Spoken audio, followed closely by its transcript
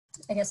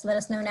I guess let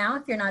us know now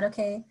if you're not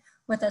okay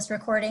with us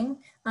recording.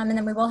 And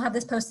then we will have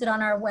this posted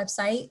on our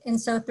website. And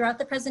so throughout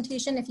the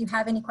presentation, if you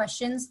have any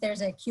questions,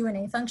 there's a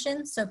Q&A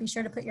function. So be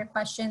sure to put your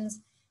questions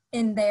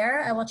in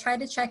there. I will try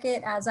to check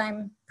it as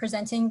I'm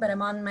presenting, but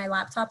I'm on my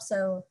laptop.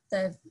 So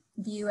the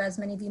view, as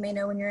many of you may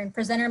know, when you're in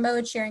presenter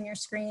mode, sharing your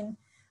screen,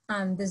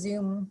 the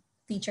Zoom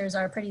features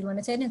are pretty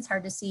limited. It's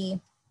hard to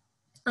see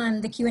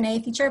the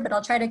Q&A feature, but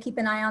I'll try to keep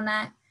an eye on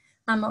that.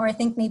 Or I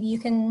think maybe you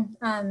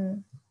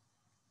can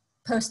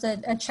post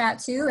a chat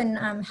too.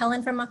 And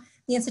Helen from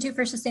the Institute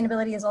for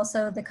Sustainability is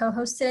also the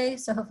co-host today.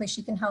 So hopefully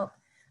she can help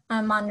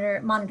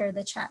monitor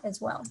the chat as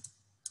well.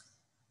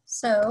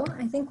 So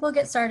I think we'll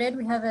get started.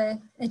 We have a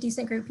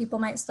decent group. People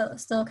might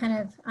still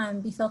kind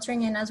of be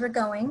filtering in as we're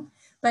going.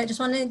 But I just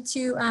wanted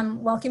to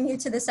welcome you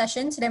to this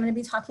session. Today I'm going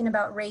to be talking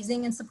about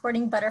raising and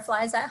supporting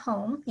butterflies at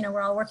home. You know,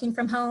 we're all working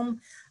from home,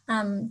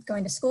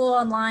 going to school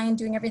online,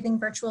 doing everything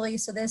virtually.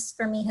 So this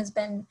for me has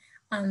been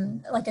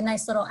like a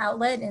nice little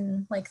outlet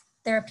and like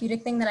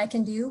therapeutic thing that I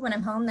can do when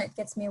I'm home that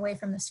gets me away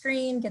from the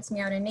screen, gets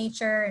me out in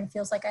nature, and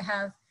feels like I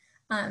have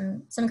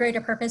some greater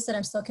purpose that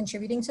I'm still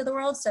contributing to the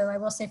world. So I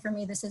will say for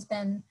me, this has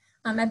been,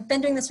 I've been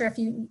doing this for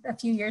a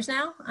few years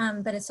now,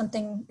 but it's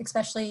something,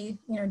 especially,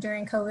 you know,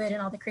 during COVID and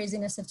all the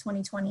craziness of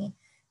 2020,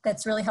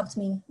 that's really helped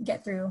me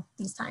get through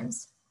these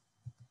times.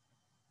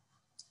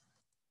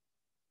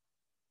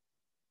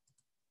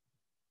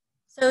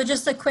 So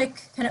just a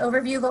quick kind of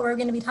overview of what we're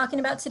going to be talking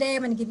about today.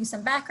 I'm going to give you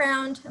some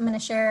background. I'm going to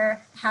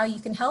share how you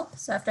can help.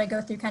 So after I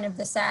go through kind of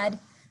the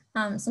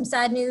some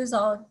sad news,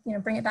 I'll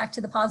bring it back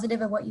to the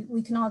positive of what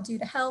we can all do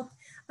to help,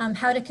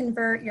 how to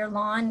convert your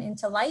lawn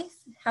into life,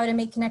 how to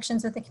make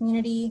connections with the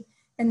community,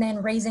 and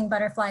then raising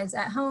butterflies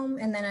at home,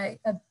 and then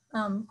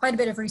quite a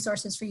bit of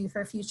resources for you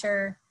for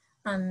future,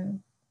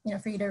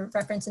 for you to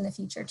reference in the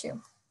future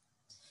too.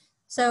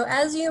 So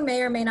as you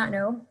may or may not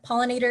know,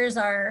 pollinators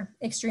are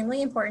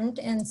extremely important.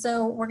 And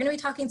so we're going to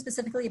be talking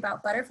specifically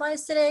about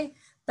butterflies today,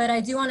 but I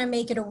do want to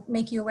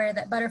make you aware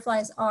that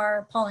butterflies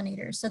are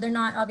pollinators. So they're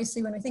not,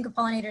 obviously, when we think of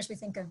pollinators, we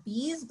think of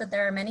bees, but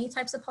there are many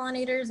types of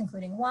pollinators,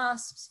 including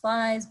wasps,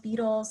 flies,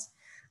 beetles.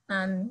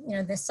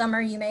 This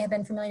summer you may have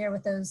been familiar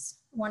with those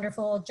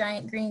wonderful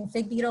giant green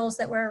fig beetles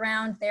that were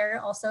around. They're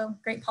also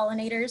great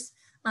pollinators.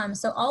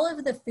 So all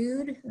of the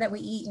food that we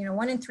eat,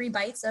 1 in 3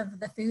 bites of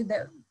the food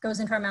that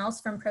goes into our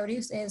mouths from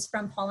produce is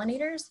from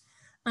pollinators.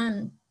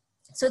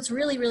 So it's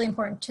really, really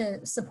important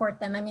to support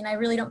them. I mean, I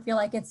really don't feel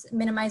like it's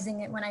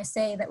minimizing it when I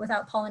say that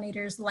without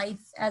pollinators, life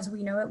as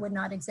we know it would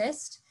not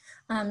exist.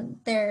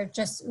 They're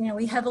just,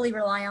 we heavily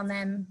rely on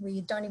them.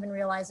 We don't even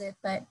realize it,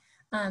 but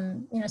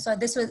so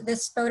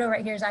this photo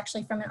right here is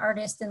actually from an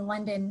artist in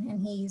London,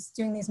 and he's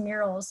doing these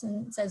murals,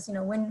 and it says,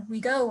 when we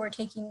go, we're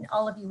taking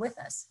all of you with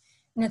us.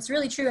 And it's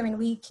really true. I mean,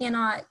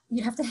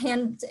 you have to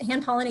hand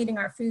pollinating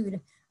our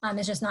food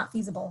is just not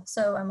feasible.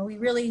 So we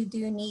really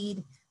do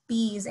need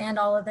bees and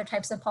all other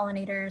types of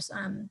pollinators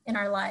in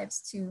our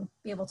lives to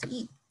be able to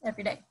eat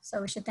every day.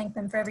 So we should thank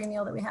them for every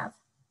meal that we have.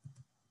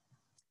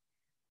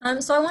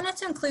 So I wanted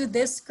to include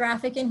this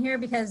graphic in here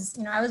because,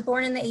 I was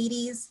born in the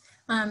 80s.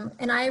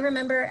 And I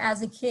remember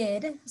as a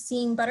kid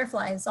seeing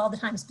butterflies all the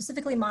time,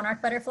 specifically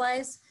monarch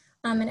butterflies.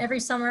 And every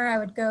summer I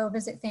would go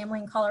visit family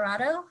in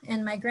Colorado,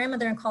 and my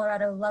grandmother in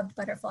Colorado loved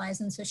butterflies.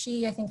 And so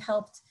she, I think,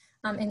 helped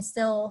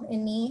instill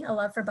in me a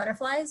love for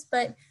butterflies.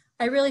 But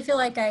I really feel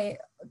like I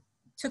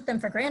took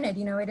them for granted.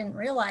 I didn't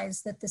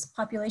realize that this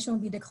population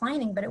would be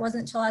declining, but it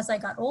wasn't until as I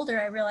got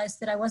older, I realized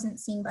that I wasn't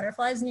seeing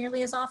butterflies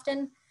nearly as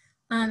often.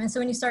 And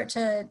so when you start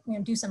to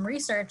do some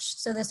research,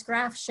 so this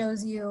graph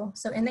shows you,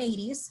 so in the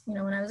 80s,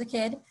 when I was a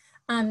kid,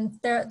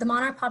 the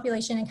monarch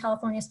population in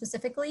California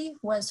specifically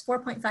was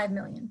 4.5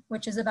 million,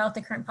 which is about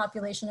the current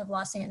population of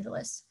Los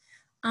Angeles.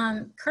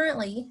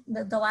 Currently,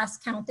 the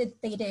last count that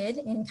they did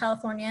in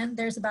California,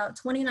 there's about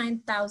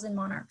 29,000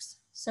 monarchs.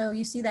 So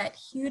you see that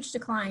huge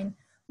decline,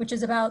 which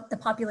is about the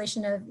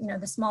population of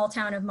the small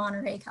town of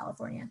Monterey,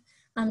 California.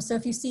 So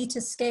if you see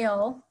to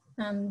scale,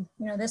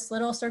 this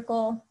little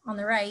circle on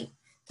the right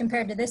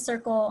compared to this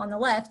circle on the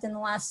left in the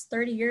last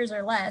 30 years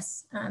or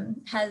less,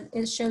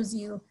 it shows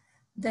you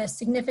the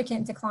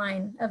significant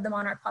decline of the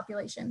monarch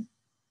population.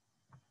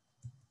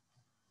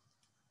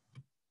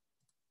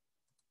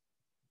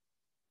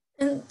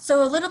 And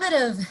so a little bit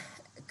of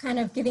kind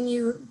of giving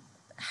you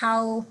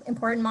how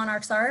important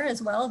monarchs are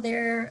as well.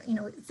 They're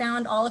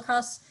found all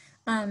across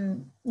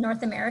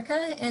North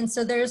America. And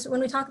so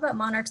when we talk about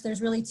monarchs,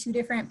 there's really 2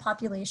 different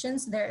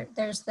populations.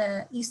 There's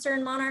the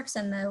Eastern monarchs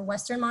and the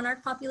Western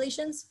monarch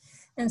populations.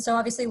 And so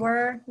obviously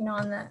we're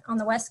on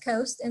the West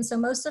Coast. And so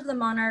most of the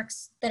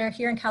monarchs that are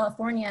here in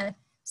California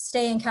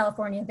stay in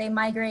California. They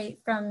migrate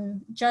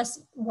from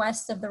just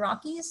west of the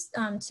Rockies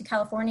to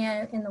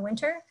California in the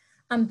winter.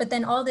 But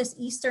then all this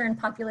eastern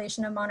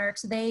population of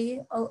monarchs, they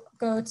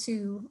go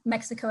to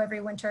Mexico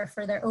every winter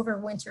for their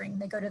overwintering.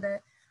 They go to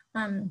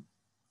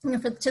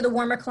the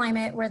warmer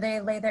climate where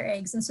they lay their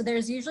eggs. And so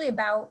there's usually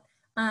about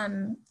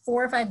 4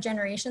 or 5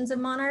 generations of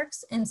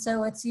monarchs. And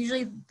so it's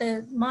usually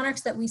the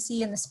monarchs that we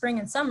see in the spring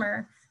and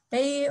summer,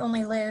 they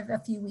only live a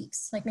few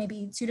weeks, like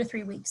maybe 2 to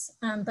 3 weeks.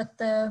 But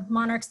the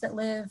monarchs that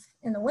live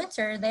in the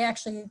winter, they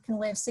actually can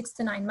live 6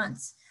 to 9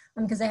 months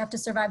because they have to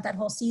survive that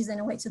whole season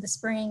and wait to the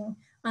spring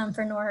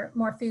for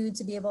more food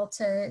to be able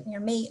to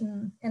mate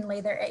and lay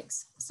their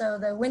eggs. So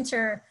the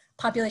winter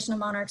population of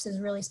monarchs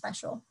is really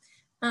special.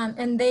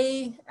 And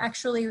they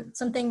actually,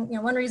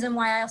 one reason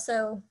why I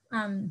also,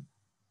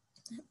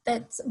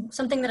 that's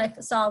something that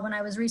I saw when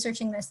I was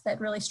researching this that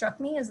really struck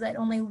me is that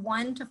only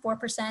 1 to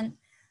 4%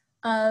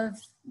 of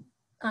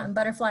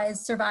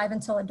butterflies survive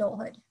until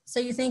adulthood. So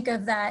you think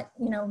of that,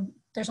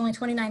 there's only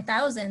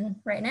 29,000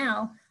 right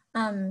now.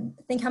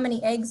 Think how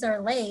many eggs are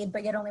laid,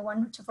 but yet only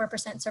 1 to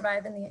 4%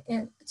 survive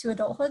to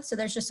adulthood. So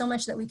there's just so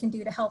much that we can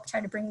do to help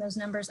try to bring those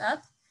numbers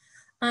up.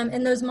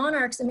 And those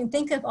monarchs, I mean,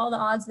 think of all the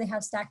odds they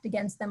have stacked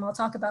against them. I'll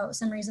talk about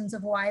some reasons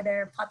of why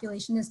their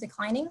population is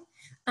declining.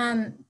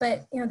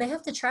 But they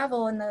have to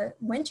travel in the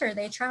winter.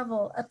 They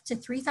travel up to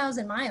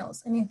 3,000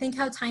 miles. I mean, think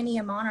how tiny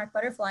a monarch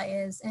butterfly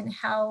is and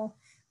how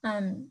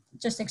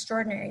just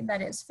extraordinary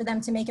that is for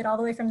them to make it all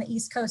the way from the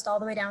East Coast all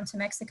the way down to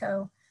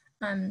Mexico.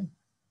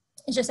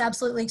 It's just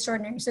absolutely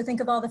extraordinary. So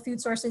think of all the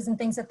food sources and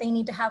things that they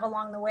need to have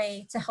along the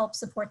way to help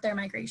support their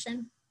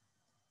migration.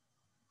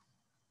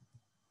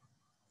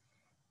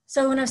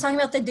 So when I was talking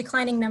about the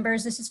declining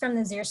numbers, this is from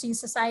the Xerces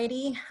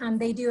Society.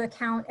 They do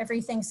account every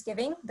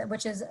Thanksgiving,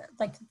 which is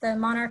like the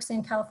monarchs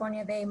in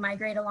California, they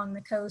migrate along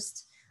the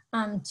coast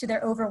to their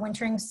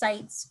overwintering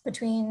sites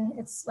between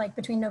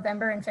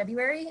November and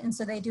February. And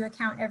so they do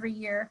account every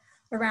year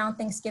around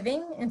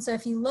Thanksgiving. And so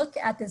if you look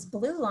at this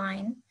blue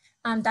line,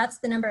 that's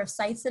the number of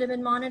sites that have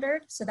been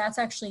monitored. So that's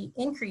actually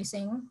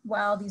increasing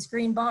while these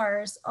green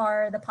bars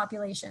are the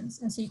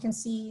populations. And so you can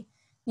see,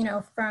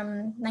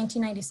 from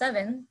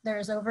 1997,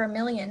 there's over 1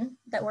 million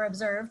that were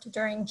observed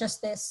during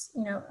just this,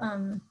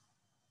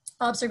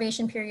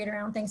 observation period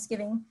around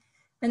Thanksgiving.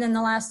 And then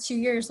the last 2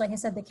 years, like I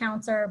said, the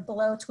counts are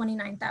below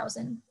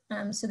 29,000.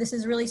 So this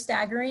is really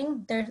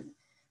staggering.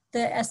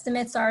 The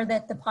estimates are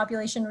that the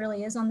population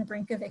really is on the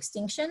brink of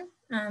extinction,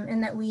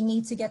 and that we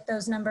need to get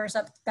those numbers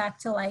up back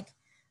to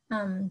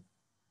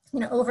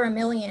over 1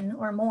 million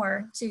or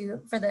more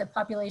for the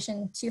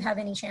population to have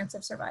any chance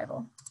of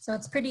survival. So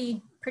it's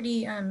pretty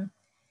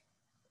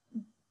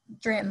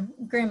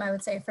grim, I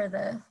would say, for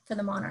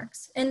the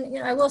monarchs. And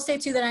I will say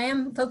too that I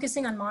am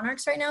focusing on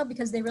monarchs right now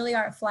because they really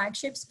are a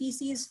flagship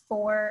species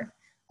for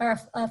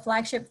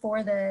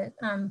the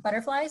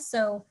butterflies.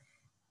 So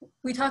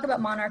we talk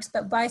about monarchs,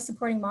 but by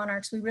supporting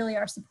monarchs, we really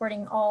are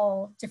supporting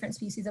all different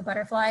species of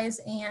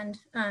butterflies and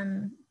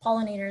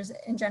pollinators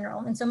in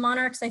general. And so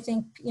monarchs, I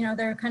think,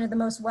 they're kind of the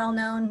most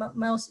well-known,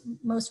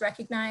 most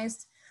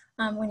recognized.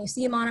 When you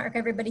see a monarch,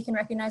 everybody can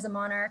recognize a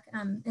monarch.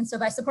 And so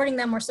by supporting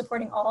them, we're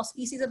supporting all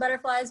species of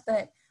butterflies.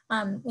 But,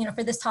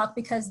 for this talk,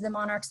 because the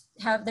monarchs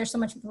there's so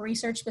much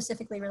research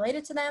specifically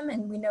related to them,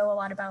 and we know a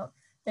lot about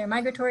their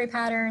migratory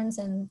patterns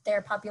and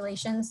their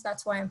populations,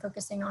 that's why I'm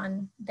focusing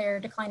on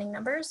their declining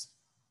numbers.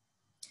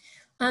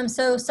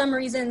 So some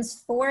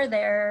reasons for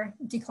their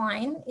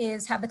decline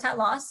is habitat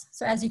loss.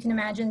 So as you can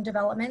imagine,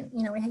 development,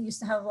 we used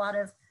to have a lot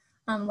of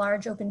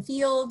large open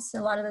fields.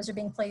 A lot of those are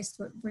being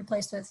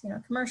replaced with,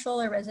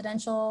 commercial or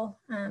residential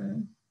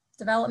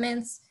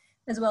developments,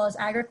 as well as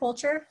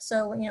agriculture.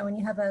 So, when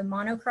you have a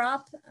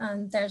monocrop,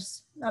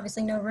 there's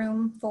obviously no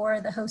room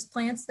for the host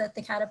plants that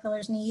the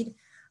caterpillars need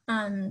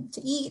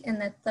to eat and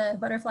that the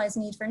butterflies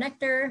need for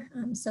nectar.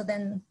 So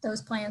then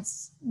those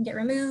plants get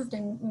removed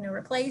and,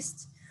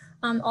 replaced.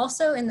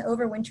 Also in the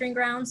overwintering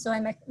grounds, so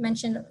I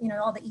mentioned,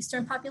 all the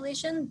eastern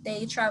population,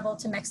 they travel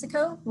to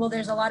Mexico. Well,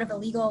 there's a lot of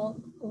illegal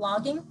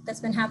logging that's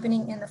been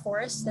happening in the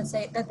forests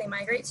that they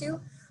migrate to,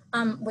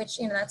 which,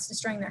 that's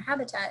destroying their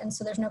habitat. And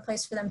so there's no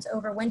place for them to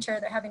overwinter.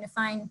 They're having to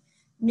find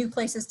new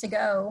places to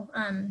go.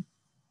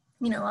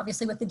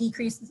 Obviously with the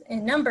decrease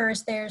in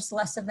numbers, there's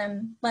less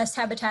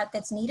habitat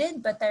that's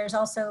needed, but there's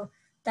also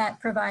that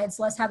provides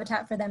less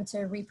habitat for them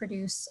to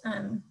reproduce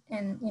and,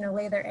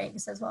 lay their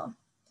eggs as well.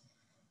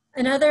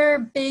 Another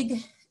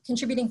big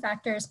contributing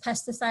factor is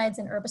pesticides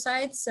and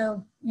herbicides.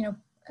 So,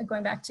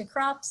 going back to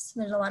crops,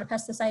 there's a lot of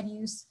pesticide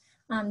use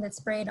that's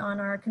sprayed on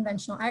our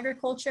conventional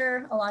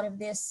agriculture. A lot of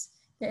this,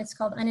 it's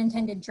called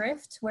unintended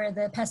drift, where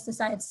the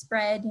pesticides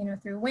spread,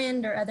 through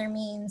wind or other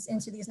means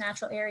into these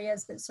natural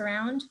areas that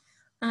surround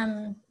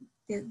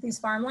these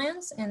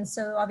farmlands. And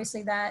so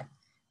obviously that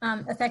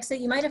affects it.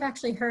 You might have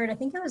actually heard, I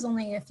think it was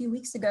only a few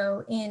weeks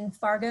ago in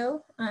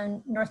Fargo,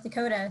 North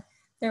Dakota,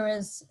 there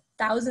was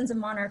thousands of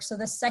monarchs. So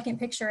the second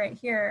picture right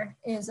here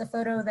is a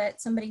photo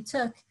that somebody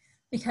took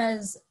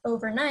because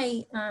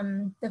overnight,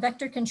 the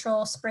vector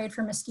control sprayed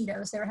for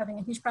mosquitoes. They were having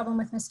a huge problem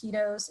with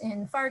mosquitoes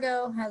in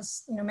Fargo,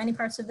 as many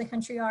parts of the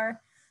country are.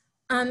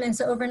 And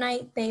so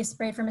overnight they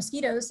sprayed for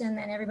mosquitoes, and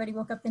then everybody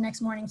woke up the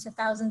next morning to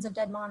thousands of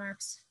dead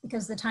monarchs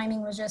because the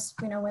timing was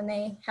just, when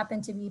they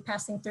happened to be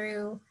passing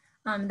through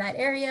that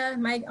area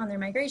on their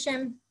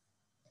migration.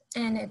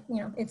 And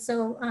it's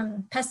so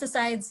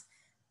pesticides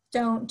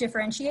don't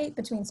differentiate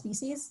between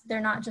species. They're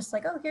not just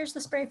like, oh, here's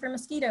the spray for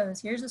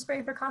mosquitoes, here's the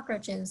spray for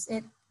cockroaches.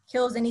 It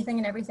kills anything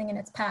and everything in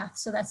its path.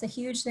 So that's a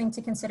huge thing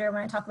to consider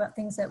when I talk about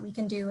things that we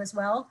can do as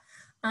well.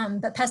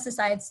 But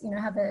pesticides,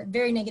 have a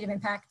very negative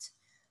impact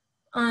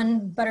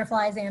on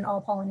butterflies and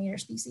all pollinator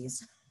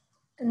species.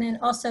 And then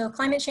also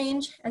climate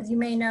change, as you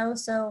may know.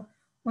 So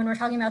when we're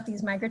talking about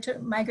these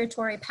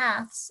migratory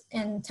paths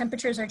and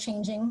temperatures are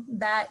changing,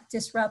 that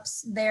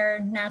disrupts their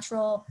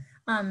natural,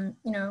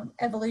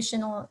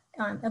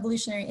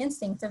 evolutionary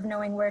instinct of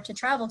knowing where to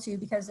travel to,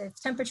 because if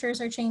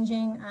temperatures are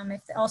changing,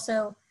 if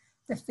also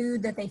the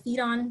food that they feed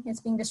on is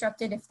being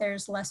disrupted, if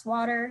there's less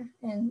water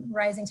and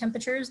rising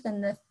temperatures, then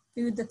the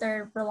food that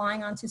they're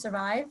relying on to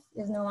survive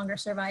is no longer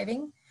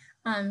surviving.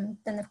 Then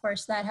of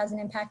course that has an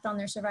impact on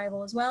their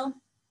survival as well.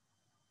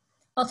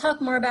 I'll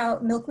talk more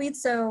about milkweed.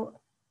 So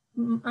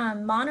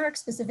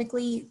monarchs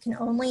specifically the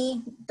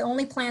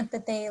only plant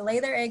that they lay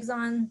their eggs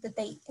on,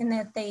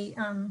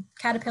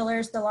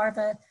 caterpillars, the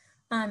larvae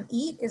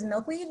eat, is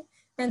milkweed.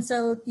 And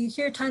so you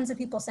hear tons of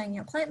people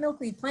saying, plant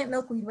milkweed,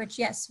 which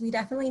yes, we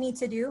definitely need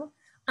to do.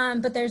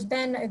 But there's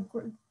been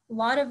a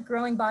lot of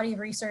growing body of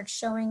research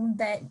showing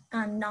that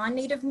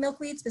non-native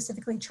milkweed,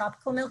 specifically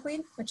tropical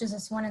milkweed, which is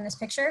this one in this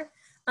picture,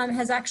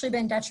 has actually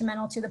been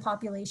detrimental to the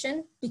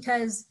population,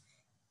 because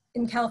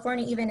in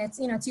California, even it's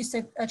used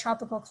to a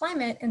tropical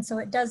climate. And so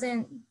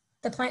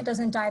the plant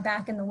doesn't die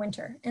back in the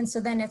winter. And so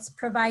then it's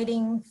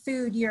providing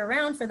food year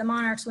round for the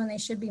monarchs when they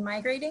should be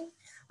migrating.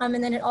 And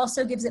then it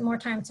also gives it more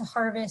time to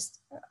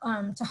harvest,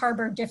 to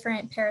harbor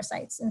different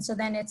parasites. And so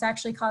then it's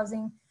actually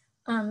causing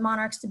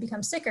monarchs to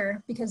become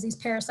sicker, because these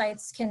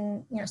parasites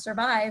can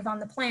survive on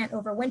the plant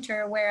over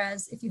winter.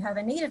 Whereas if you have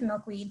a native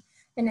milkweed,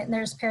 and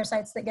there's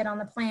parasites that get on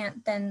the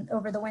plant, then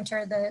over the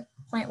winter, the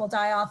plant will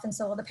die off and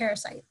so will the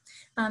parasite.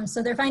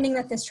 So they're finding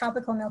that this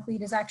tropical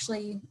milkweed is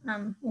actually,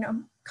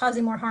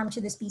 causing more harm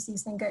to the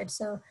species than good.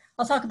 So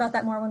I'll talk about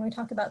that more when we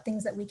talk about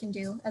things that we can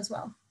do as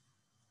well.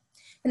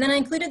 And then I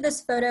included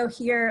this photo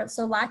here.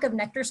 So lack of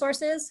nectar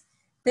sources.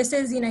 This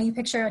is, you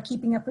picture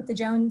Keeping Up with the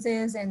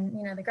Joneses, and,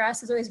 the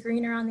grass is always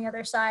greener on the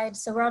other side.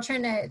 So we're all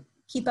trying to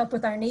keep up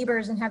with our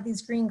neighbors and have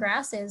these green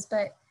grasses,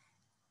 but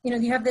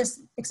you have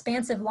this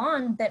expansive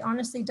lawn that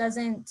honestly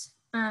doesn't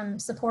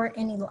support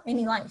any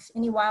life,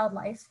 any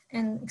wildlife.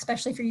 And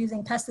especially if you're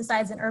using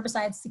pesticides and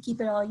herbicides to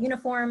keep it all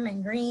uniform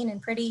and green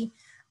and pretty,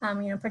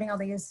 putting all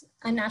these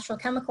unnatural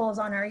chemicals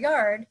on our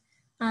yard,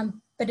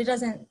 but it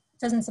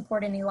doesn't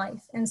support any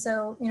life. And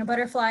so,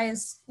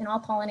 butterflies and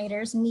all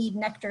pollinators need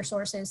nectar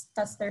sources.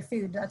 That's their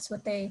food. That's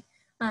what they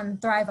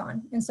thrive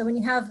on. And so when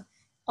you have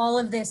all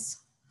of this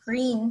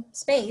green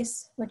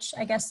space, which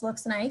I guess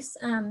looks nice,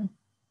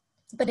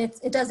 but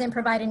it doesn't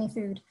provide any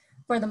food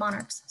for the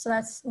monarchs. So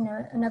that's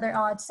another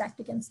odd stacked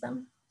against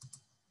them.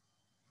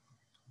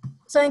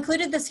 So I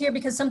included this here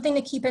because something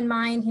to keep in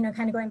mind,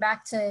 kind of going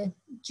back to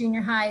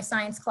junior high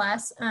science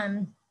class,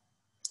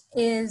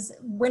 is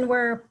when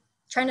we're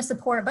trying to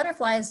support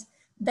butterflies,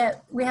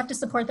 that we have to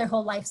support their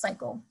whole life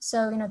cycle.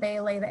 So they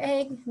lay the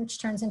egg, which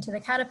turns into the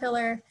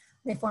caterpillar,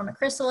 they form a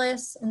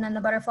chrysalis, and then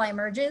the butterfly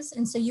emerges.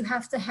 And so you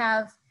have to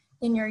have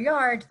in your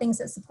yard things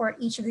that support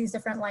each of these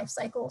different life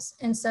cycles.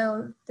 And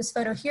so this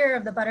photo here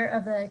of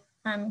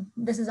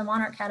this is a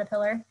monarch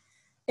caterpillar.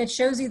 It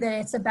shows you that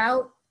it's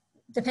about,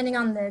 depending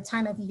on the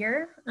time of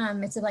year,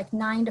 it's like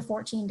 9 to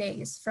 14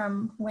 days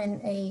from when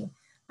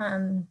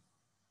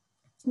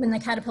the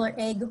caterpillar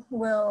egg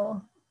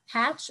will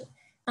hatch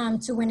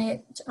to when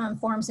it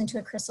forms into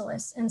a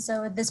chrysalis. And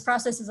so this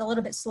process is a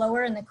little bit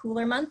slower in the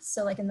cooler months.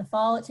 So like in the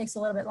fall, it takes a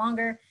little bit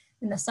longer.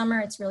 In the summer,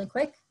 it's really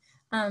quick.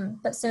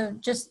 But so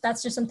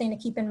that's just something to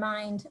keep in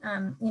mind,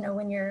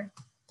 when you're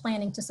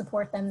planning to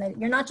support them, that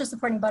you're not just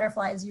supporting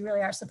butterflies, you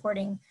really are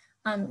supporting,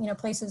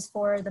 places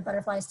for the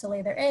butterflies to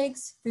lay their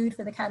eggs, food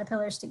for the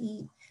caterpillars to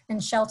eat,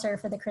 and shelter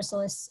for the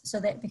chrysalis,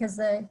 so that because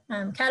the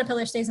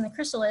caterpillar stays in the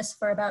chrysalis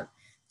for about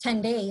 10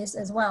 days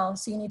as well.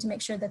 So you need to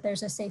make sure that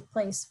there's a safe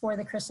place for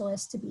the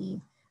chrysalis to be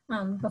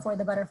before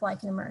the butterfly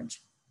can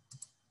emerge.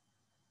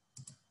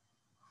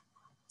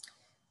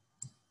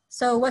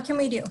 So what can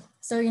we do?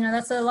 So,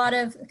 that's a lot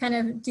of kind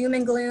of doom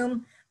and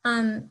gloom.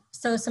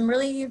 So some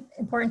really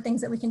important things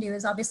that we can do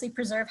is obviously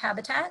preserve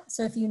habitat.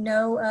 So if you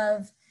know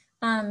of,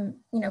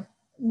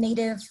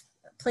 native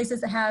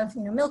places that have,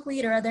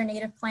 milkweed or other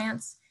native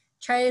plants,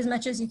 try as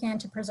much as you can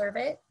to preserve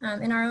it.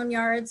 In our own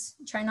yards,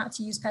 try not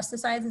to use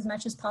pesticides as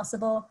much as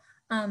possible.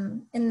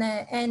 In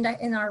the end,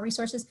 in our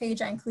resources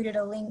page, I included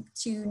a link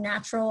to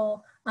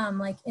natural,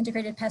 like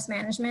integrated pest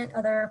management,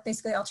 other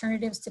basically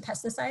alternatives to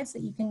pesticides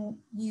that you can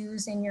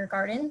use in your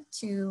garden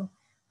to,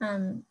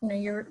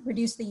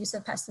 reduce the use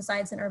of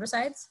pesticides and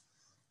herbicides.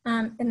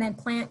 And then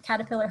plant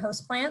caterpillar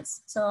host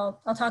plants. So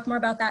I'll talk more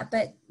about that,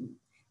 but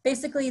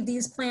basically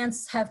these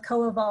plants have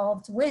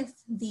co-evolved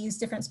with these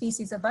different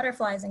species of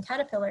butterflies and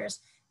caterpillars.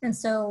 And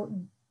so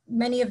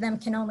many of them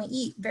can only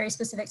eat very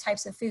specific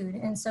types of food.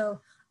 And so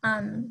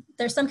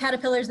there's some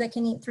caterpillars that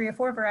can eat 3 or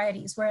 4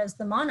 varieties, whereas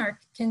the monarch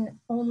can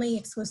only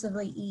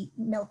exclusively eat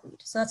milkweed.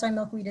 So that's why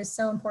milkweed is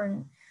so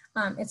important.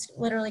 It's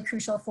literally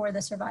crucial for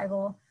the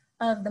survival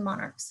of the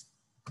monarchs.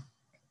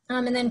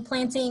 And then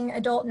planting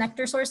adult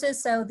nectar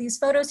sources. So these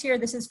photos here,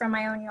 this is from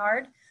my own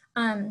yard.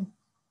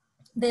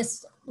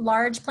 This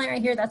large plant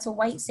right here, that's a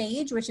white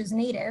sage, which is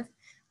native.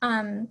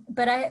 And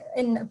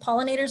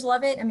pollinators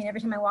love it. I mean,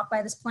 every time I walk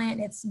by this plant,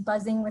 it's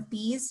buzzing with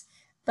bees,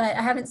 but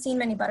I haven't seen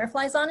many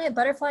butterflies on it.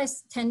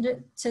 Butterflies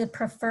tend to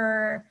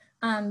prefer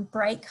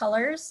bright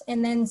colors.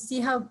 And then see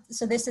how,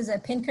 so this is a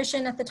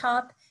pincushion at the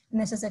top, and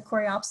this is a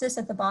coreopsis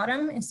at the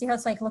bottom. And see how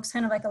it's like, looks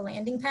kind of like a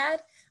landing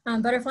pad.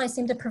 Butterflies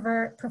seem to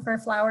prefer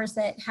flowers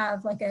that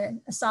have like a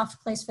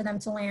soft place for them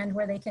to land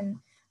where they can,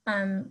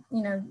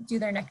 you know, do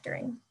their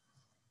nectaring.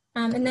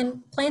 And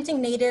then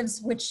planting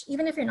natives, which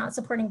even if you're not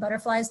supporting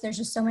butterflies, there's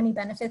just so many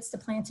benefits to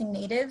planting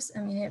natives. I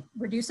mean, it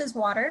reduces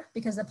water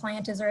because the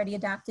plant is already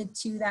adapted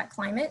to that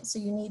climate. So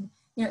you need,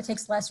 you know, it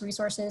takes less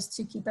resources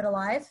to keep it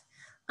alive.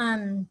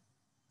 You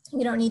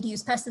don't need to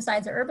use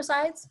pesticides or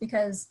herbicides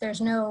because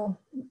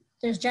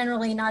there's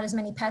generally not as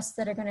many pests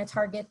that are going to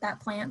target that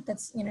plant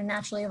that's, you know,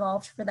 naturally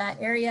evolved for that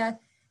area.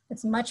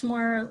 It's much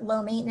more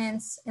low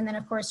maintenance. And then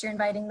of course you're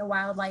inviting the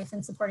wildlife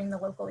and supporting the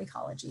local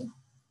ecology.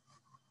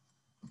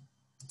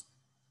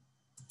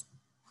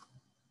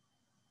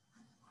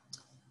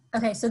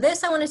 Okay, so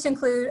this I wanted to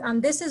include,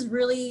 this is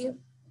really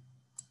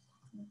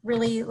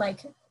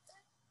like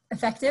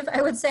effective,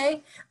 I would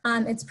say.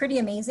 It's pretty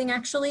amazing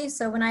actually.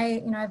 So when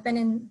I've been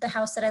in the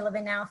house that I live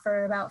in now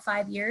for about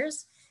 5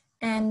 years.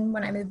 And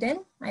when I moved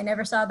in, I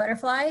never saw a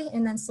butterfly.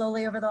 And then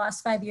slowly over the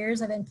last 5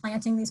 years, I've been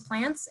planting these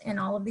plants and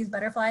all of these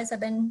butterflies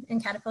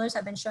and caterpillars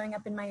have been showing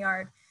up in my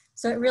yard.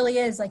 So it really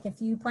is like, if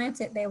you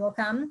plant it, they will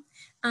come.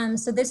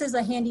 So this is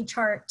a handy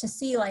chart to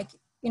see like,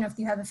 you know, if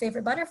you have a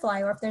favorite butterfly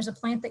or if there's a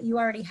plant that you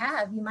already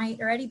have, you might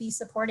already be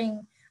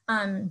supporting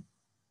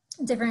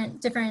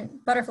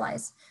different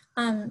butterflies.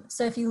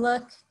 So if you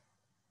look,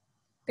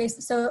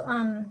 let's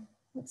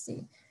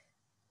see.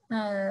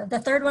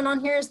 The third one on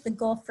here is the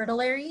Gulf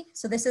fritillary.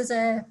 So this is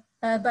a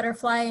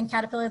butterfly and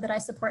caterpillar that I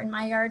support in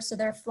my yard. So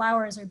their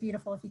flowers are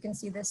beautiful. If you can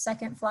see this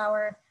second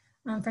flower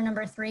for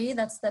number 3,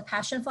 that's the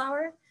passion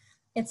flower.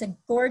 It's a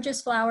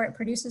gorgeous flower. It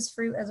produces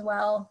fruit as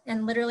well.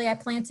 And literally I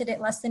planted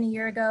it less than a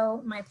year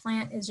ago. My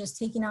plant is just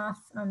taking off.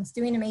 It's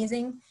doing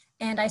amazing.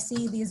 And I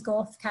see these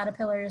Gulf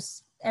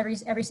caterpillars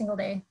every single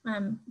day.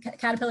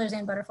 Caterpillars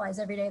and butterflies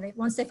every day.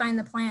 Once they find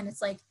the plant,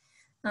 it's like,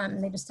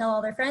 they just tell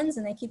all their friends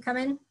and they keep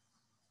coming.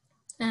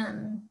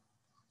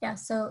 Yeah,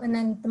 so, and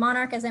then the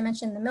monarch, as I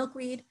mentioned, the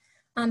milkweed,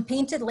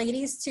 painted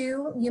ladies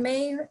too. You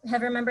may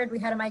have remembered we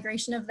had a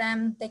migration of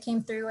them. They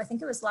came through, I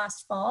think it was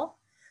last fall.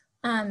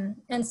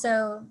 And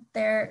so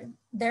their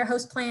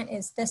host plant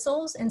is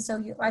thistles. And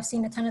so I've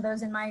seen a ton of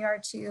those in my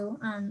yard too.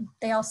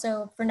 They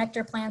also, for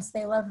nectar plants,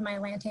 they love my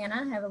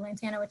lantana. I have a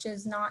lantana, which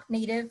is not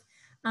native,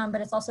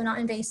 but it's also not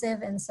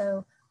invasive. And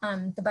so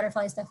the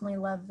butterflies definitely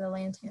love the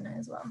lantana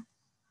as well.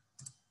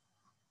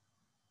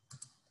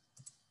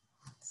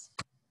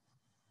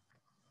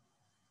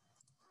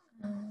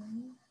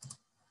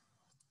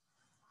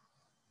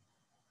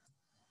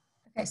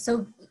 Okay,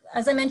 so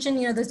as I mentioned,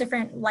 you know, there's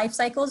different life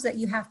cycles that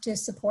you have to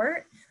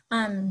support.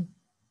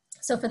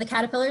 So for the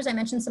caterpillars, I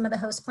mentioned some of the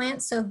host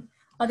plants. So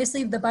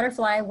obviously the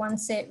butterfly,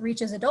 once it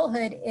reaches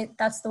adulthood,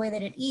 that's the way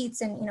that it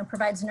eats and, you know,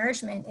 provides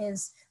nourishment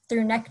is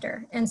through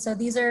nectar. And so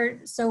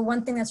so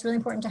one thing that's really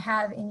important to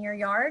have in your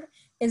yard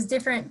is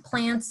different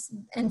plants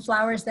and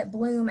flowers that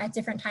bloom at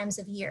different times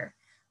of year.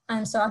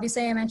 So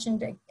obviously I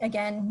mentioned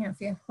again, you know,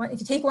 if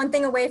you take one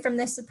thing away from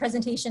this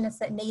presentation, it's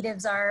that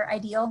natives are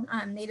ideal.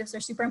 Natives are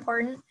super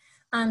important.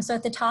 So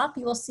at the top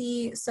you will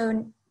see,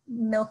 so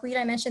milkweed,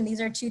 I mentioned,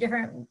 these are 2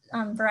 different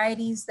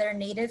varieties that are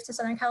native to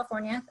Southern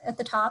California at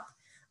the top.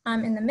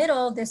 In the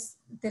middle, this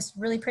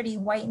really pretty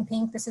white and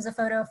pink, this is a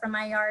photo from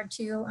my yard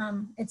too.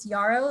 It's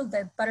yarrow,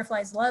 the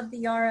butterflies love the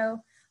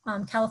yarrow,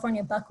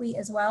 California buckwheat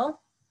as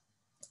well.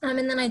 And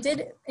then I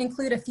did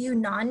include a few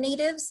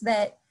non-natives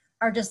that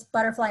are just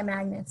butterfly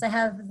magnets. I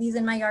have these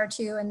in my yard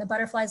too, and the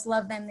butterflies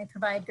love them. They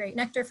provide great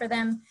nectar for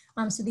them.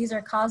 So these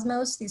are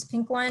cosmos, these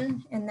pink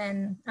one, and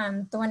then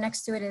the one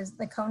next to it is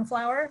the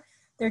coneflower.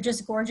 They're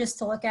just gorgeous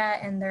to look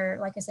at, and they're,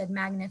 like I said,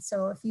 magnets.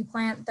 So if you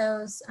plant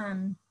those,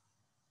 you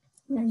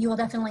know, you will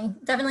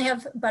definitely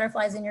have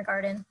butterflies in your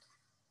garden.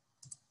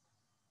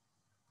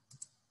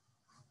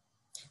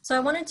 So I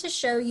wanted to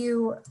show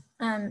you,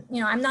 you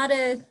know, I'm not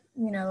a,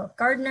 you know,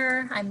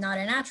 gardener. I'm not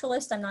a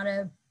naturalist. I'm not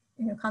a,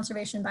 you know,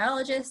 conservation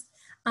biologist.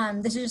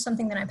 This is just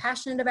something that I'm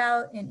passionate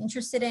about and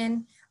interested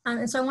in.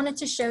 And so I wanted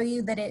to show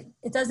you that it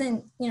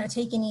doesn't, you know,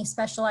 take any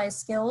specialized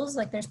skills.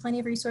 Like there's plenty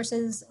of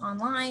resources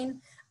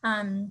online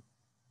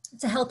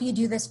to help you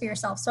do this for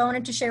yourself. So I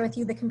wanted to share with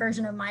you the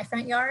conversion of my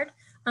front yard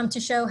to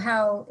show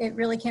how it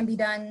really can be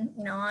done,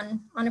 you know,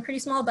 on a pretty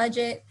small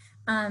budget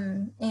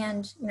and,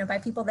 you know, by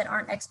people that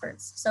aren't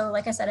experts. So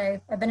like I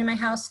said, I've been in my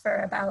house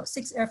for about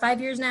 6 or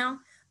 5 years now.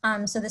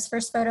 So this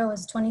first photo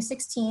was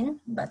 2016.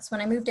 That's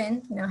when I moved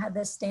in, you know, had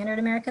this standard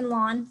American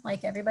lawn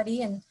like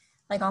everybody and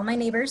like all my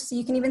neighbors. So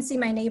you can even see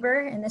my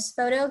neighbor in this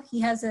photo.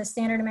 He has a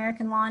standard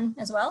American lawn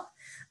as well.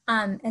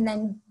 And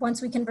then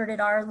once we converted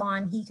our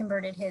lawn, he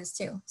converted his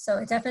too. So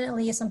it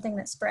definitely is something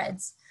that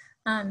spreads.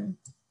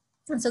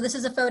 And so this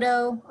is a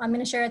photo I'm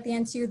going to share at the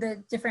end too,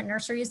 the different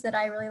nurseries that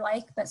I really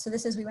like. But so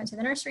this is, we went to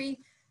the nursery,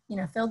 you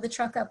know, filled the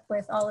truck up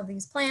with all of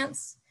these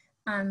plants,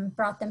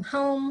 brought them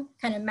home,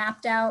 kind of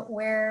mapped out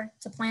where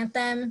to plant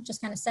them,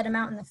 just kind of set them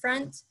out in the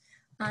front.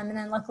 And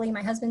then luckily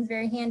my husband's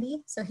very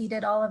handy. So he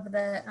did all of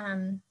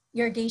the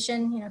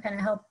irrigation, you know, kind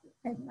of help.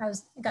 I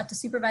got to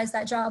supervise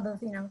that job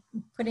of, you know,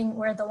 putting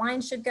where the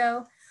lines should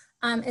go.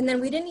 And then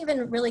we didn't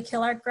even really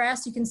kill our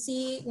grass. You can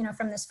see, you know,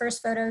 from this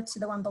first photo to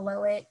the one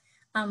below it,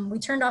 we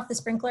turned off the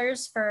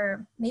sprinklers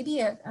for maybe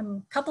a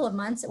couple of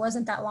months. It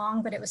wasn't that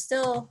long, but it was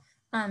still,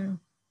 you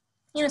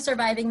know,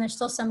 surviving. There's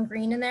still some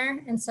green in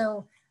there. And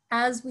so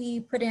as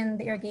we put in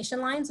the irrigation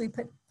lines, we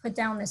put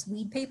down this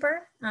weed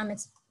paper.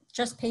 It's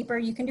just paper.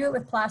 You can do it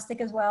with plastic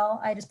as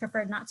well. I just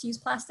preferred not to use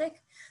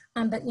plastic.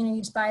 But, you know,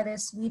 you just buy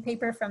this weed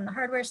paper from the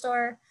hardware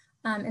store,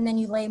 and then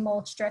you lay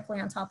mulch directly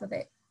on top of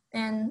it.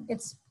 And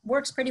it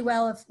works pretty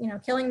well of, you know,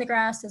 killing the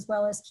grass as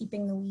well as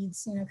keeping the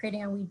weeds, you know,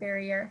 creating a weed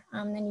barrier.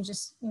 Then you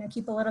just, you know,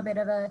 keep a little bit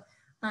of a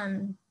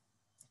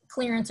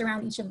clearance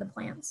around each of the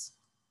plants.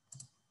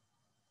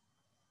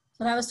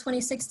 So that was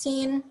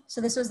 2016.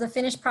 So this was the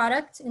finished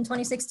product in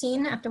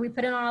 2016 after we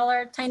put in all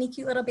our tiny,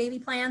 cute little baby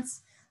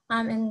plants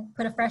and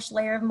put a fresh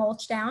layer of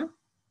mulch down.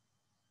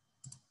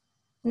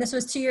 And this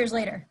was 2 years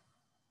later.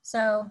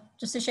 So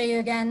just to show you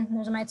again,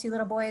 those are my two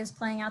little boys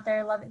playing out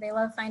there. They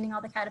love finding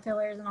all the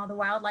caterpillars and all the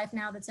wildlife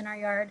now that's in our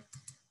yard.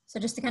 So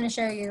just to kind of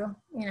show you,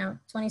 you know,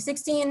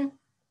 2016,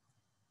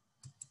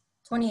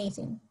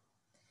 2018.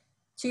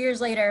 2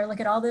 years later, look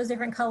at all those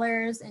different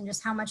colors and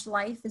just how much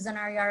life is in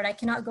our yard. I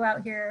cannot go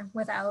out here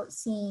without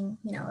seeing,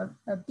 you know,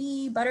 a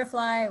bee,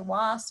 butterfly,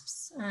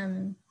 wasps,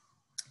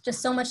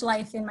 just so much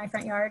life in my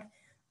front yard.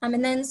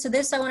 And then, so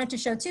this I wanted to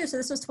show too. So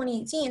this was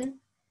 2018.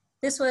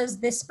 This was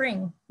this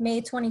spring,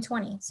 May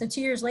 2020. So 2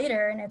 years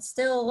later, and it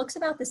still looks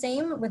about the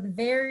same with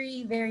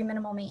very, very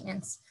minimal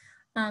maintenance.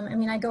 I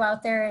mean, I go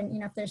out there and, you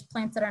know, if there's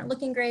plants that aren't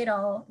looking great,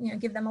 I'll, you know,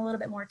 give them a little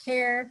bit more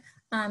care.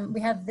 We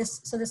have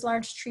this, so this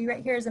large tree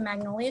right here is a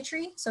magnolia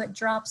tree. So it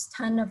drops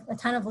a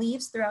ton of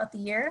leaves throughout the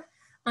year.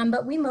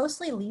 But we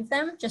mostly leave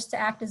them just to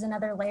act as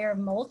another layer of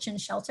mulch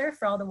and shelter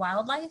for all the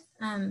wildlife.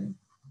 And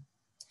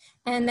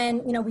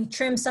then, you know, we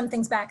trim some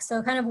things back.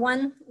 So kind of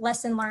one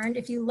lesson learned,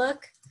 if you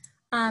look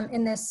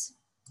in this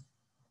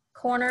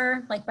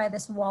corner, like by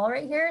this wall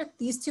right here,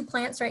 these two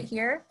plants right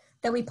here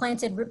that we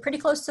planted pretty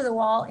close to the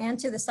wall and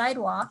to the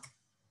sidewalk.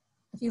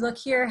 If you look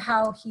here,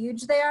 how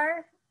huge they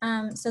are.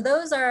 So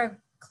those are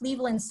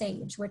Cleveland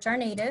sage, which are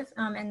native,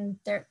 and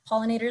their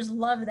pollinators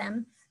love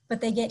them,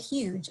 but they get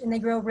huge and they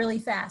grow really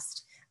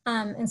fast.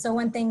 And so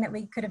one thing that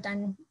we could have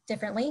done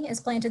differently is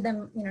planted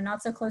them, you know,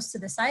 not so close to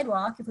the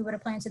sidewalk. If we would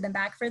have planted them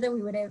back further,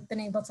 we would have been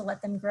able to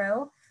let them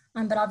grow.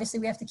 But obviously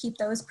we have to keep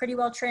those pretty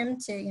well trimmed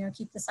to, you know,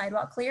 keep the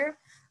sidewalk clear.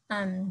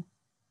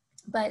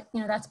 But, you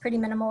know, that's pretty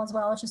minimal as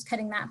well, just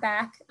cutting that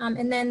back.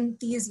 And then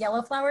these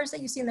yellow flowers that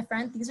you see in the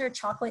front, these are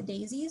chocolate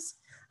daisies.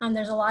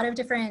 There's a lot of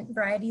different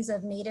varieties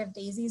of native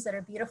daisies that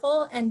are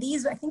beautiful. And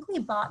these, I think we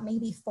bought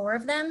maybe 4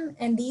 of them,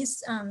 and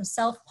these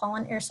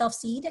self-pollen or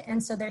self-seed.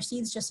 And so their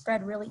seeds just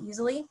spread really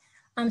easily.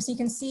 So you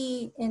can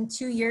see in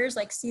 2 years,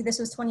 like see this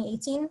was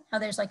 2018, how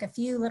there's like a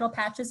few little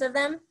patches of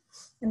them.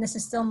 And this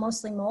is still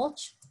mostly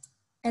mulch.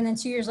 And then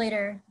 2 years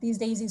later, these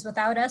daisies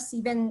without us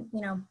even,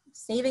 you know,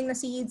 saving the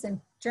seeds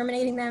and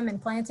germinating them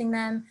and planting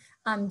them,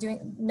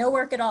 doing no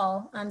work at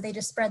all. They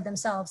just spread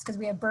themselves because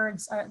we have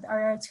birds, our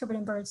yard's covered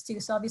in birds too.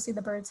 So obviously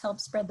the birds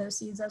help spread those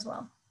seeds as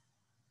well.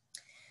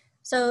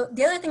 So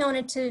the other thing I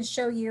wanted to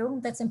show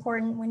you that's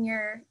important when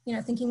you're, you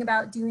know, thinking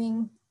about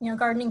doing, you know,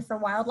 gardening for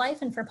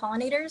wildlife and for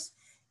pollinators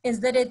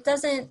is that it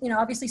doesn't, you know,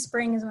 obviously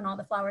spring is when all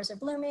the flowers are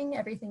blooming,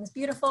 everything's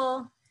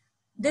beautiful.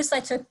 I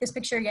took this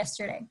picture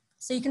yesterday.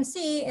 So you can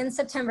see in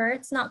September,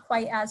 it's not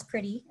quite as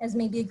pretty as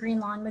maybe a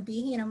green lawn would be.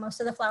 You know, most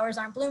of the flowers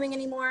aren't blooming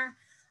anymore.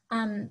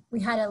 We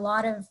had a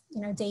lot of,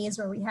 you know, days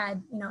where we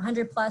had, you know,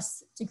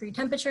 100+ degree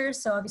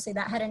temperatures. So obviously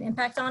that had an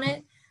impact on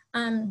it.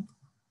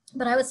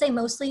 But I would say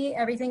mostly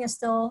everything is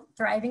still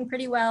thriving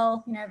pretty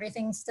well. You know,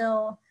 everything's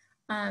still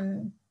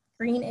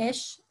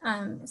greenish.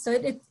 So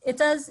it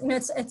does, you know,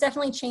 it's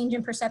definitely change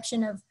in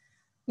perception of,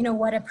 you know,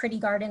 what a pretty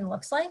garden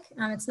looks like.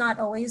 It's not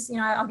always, you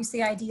know,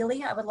 obviously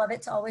ideally I would love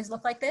it to always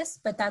look like this,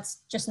 but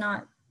that's just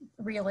not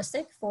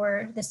realistic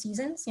for the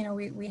seasons. You know,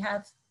 we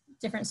have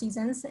different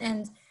seasons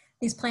and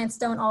these plants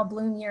don't all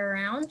bloom year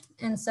round.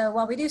 And so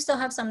while we do still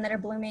have some that are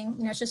blooming,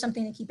 you know, it's just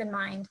something to keep in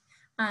mind.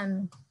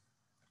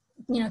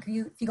 You know, if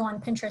you go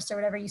on Pinterest or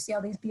whatever, you see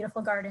all these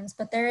beautiful gardens,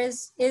 but there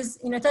is,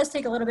 you know, it does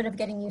take a little bit of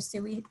getting used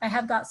to. I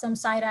have got some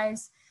side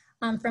eyes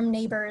from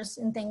neighbors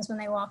and things when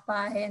they walk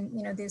by, and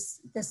you know,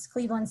 this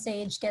Cleveland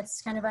sage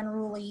gets kind of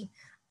unruly,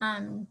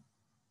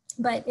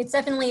 but it's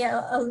definitely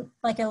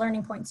like a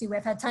learning point too.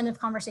 We've had a ton of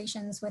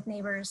conversations with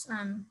neighbors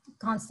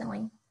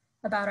constantly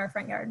about our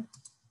front yard.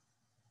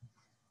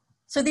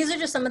 So these are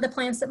just some of the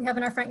plants that we have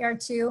in our front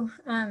yard too,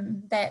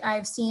 that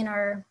I've seen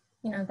are,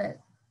 you know, that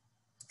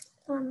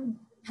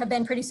have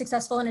been pretty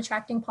successful in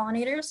attracting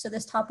pollinators. So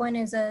this top one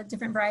is a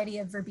different variety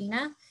of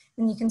verbena,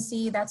 And you can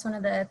see that's one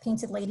of the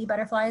painted lady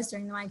butterflies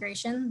during the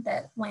migration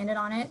that landed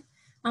on it.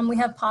 We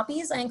have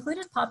poppies. I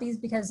included poppies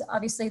because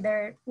obviously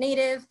they're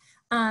native,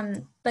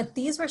 but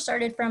these were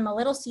started from a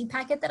little seed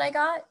packet that I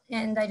got,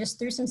 and I just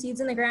threw some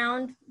seeds in the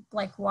ground,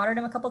 like watered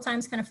them a couple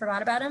times, kind of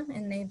forgot about them,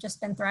 and they've just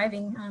been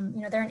thriving.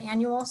 You know, they're an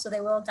annual, so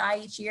they will die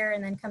each year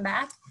and then come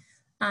back.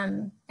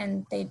 And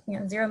they, you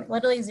know,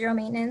 literally zero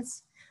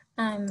maintenance.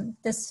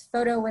 This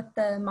photo with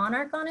the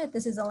monarch on it,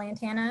 this is a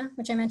lantana,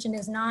 which I mentioned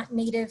is not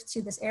native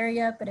to this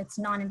area, but it's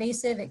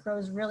non-invasive. It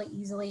grows really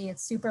easily.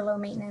 It's super low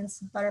maintenance.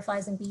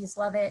 Butterflies and bees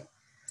love it.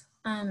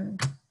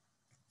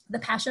 The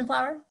passion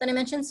flower that I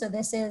mentioned. So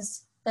this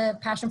is the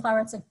passion flower.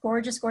 It's a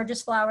gorgeous,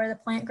 gorgeous flower. The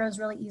plant grows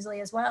really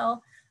easily as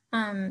well.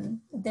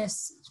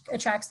 This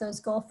attracts those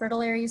Gulf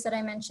fritillaries that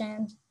I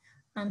mentioned.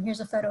 Here's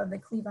a photo of the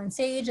Cleveland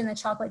sage and the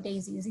chocolate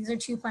daisies. These are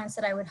two plants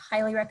that I would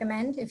highly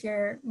recommend if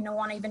you're, you know,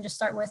 want to even just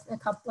start with a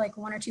couple, like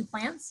 1 or 2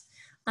 plants.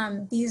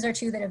 These are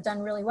 2 that have done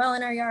really well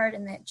in our yard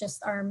and that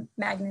just are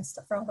magnets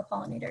for all the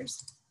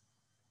pollinators.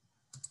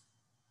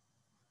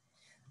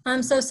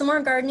 So some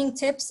more gardening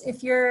tips.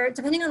 If you're,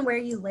 depending on where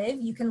you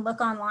live, you can look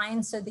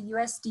online. So the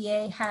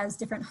USDA has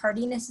different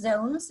hardiness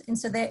zones. And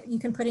so that you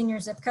can put in your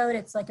zip code.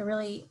 It's like a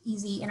really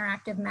easy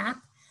interactive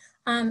map.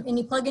 And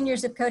you plug in your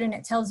zip code and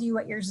it tells you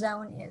what your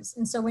zone is.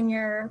 And so when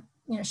you're,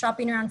 you know,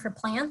 shopping around for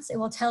plants, it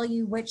will tell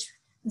you which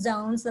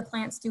zones the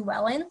plants do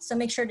well in. So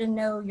make sure to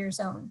know your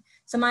zone.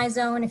 So my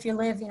zone, if you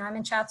live, you know, I'm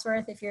in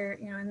Chatsworth. If you're,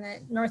 you know, in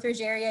the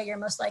Northridge area, you're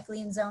most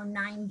likely in zone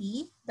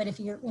 9B. But if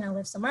you, you know,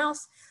 live somewhere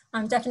else,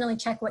 definitely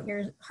check what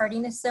your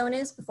hardiness zone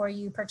is before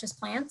you purchase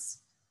plants.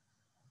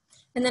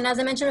 And then, as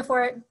I mentioned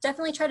before,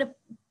 definitely try to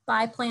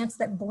buy plants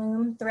that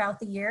bloom throughout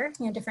the year,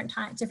 you know,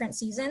 different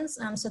seasons,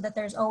 so that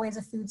there's always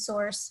a food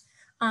source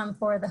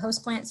for the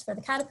host plants for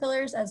the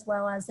caterpillars, as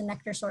well as the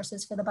nectar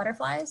sources for the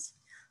butterflies.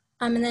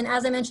 And then,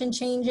 as I mentioned,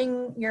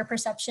 changing your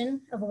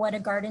perception of what a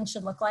garden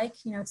should look like.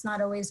 You know, it's not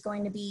always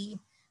going to be,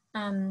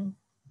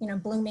 you know,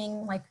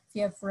 blooming, like if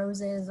you have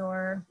roses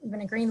or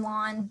even a green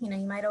lawn, you know,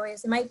 you might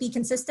always, it might be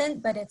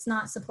consistent, but it's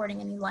not supporting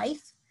any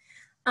life.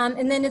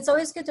 And then it's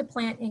always good to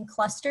plant in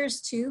clusters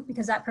too,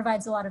 because that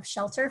provides a lot of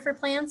shelter for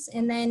plants.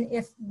 And then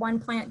if one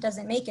plant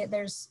doesn't make it,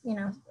 there's, you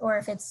know, or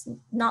if it's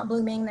not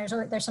blooming,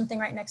 there's something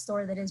right next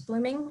door that is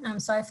blooming.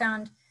 So I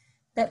found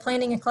that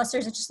planting in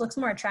clusters, it just looks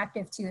more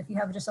attractive too. If you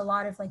have just a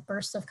lot of like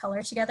bursts of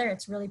color together,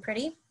 it's really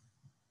pretty.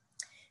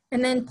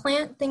 And then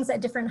plant things at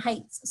different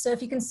heights. So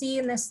if you can see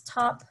in this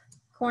top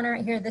corner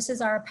right here, this is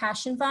our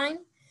passion vine.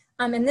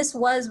 And this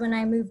was when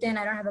I moved in,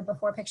 I don't have a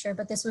before picture,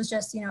 but this was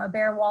just, you know, a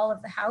bare wall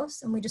of the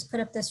house. And we just put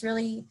up this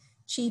really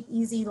cheap,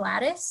 easy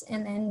lattice.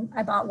 And then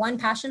I bought 1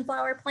 passion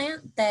flower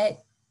plant that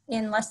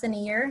in less than a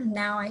year,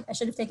 now I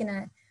should have taken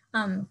a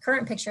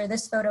current picture.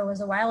 This photo was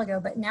a while ago,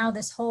 but now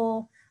this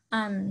whole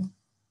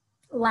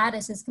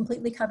lattice is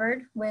completely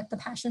covered with the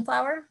passion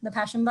flower, the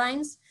passion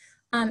vines.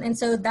 And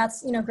so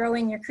that's, you know,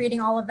 growing, you're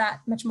creating all of that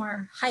much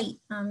more height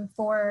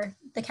for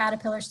the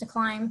caterpillars to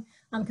climb,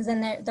 because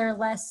then they're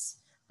less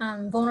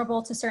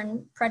vulnerable to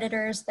certain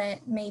predators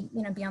that may,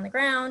 you know, be on the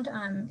ground.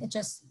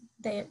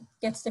 It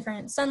gets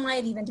different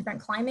sunlight, even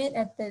different climate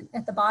at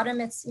the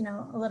bottom. It's, you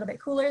know, a little bit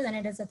cooler than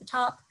it is at the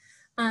top.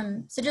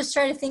 So just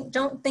try to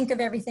don't think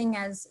of everything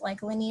as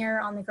like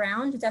linear on the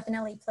ground.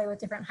 Definitely play with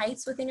different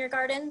heights within your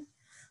garden.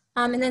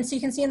 And then, so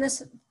you can see in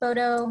this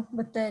photo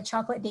with the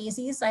chocolate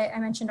daisies, I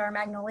mentioned our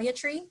magnolia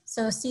tree.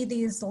 So see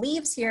these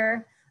leaves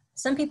here.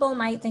 Some people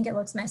might think it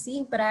looks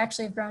messy, but I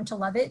actually have grown to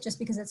love it just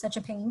because it's such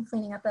a pain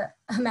cleaning up a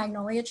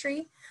magnolia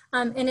tree.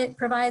 And it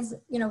provides,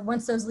 you know,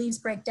 once those leaves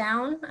break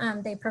down,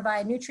 they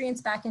provide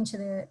nutrients back into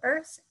the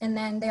earth. And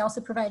then they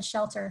also provide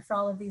shelter for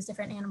all of these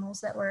different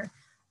animals that we're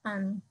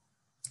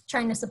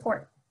trying to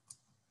support.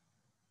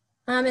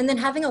 And then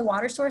having a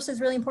water source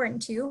is really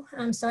important too.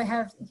 So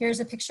here's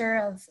a picture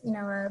of, you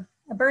know,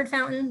 a bird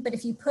fountain, but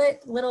if you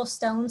put little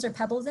stones or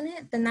pebbles in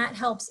it, then that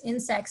helps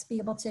insects be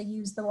able to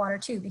use the water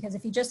too. Because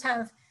if you just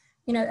have,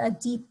 you know, a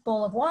deep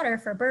bowl of water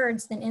for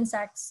birds, then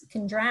insects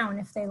can drown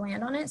if they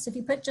land on it. So if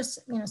you put just,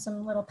 you know,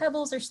 some little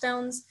pebbles or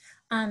stones,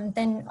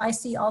 then I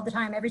see all the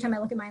time, every time I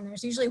look at mine,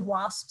 there's usually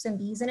wasps and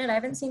bees in it. I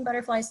haven't seen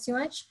butterflies too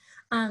much,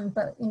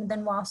 but, you know,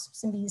 then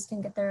wasps and bees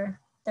can get their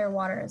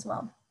water as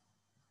well.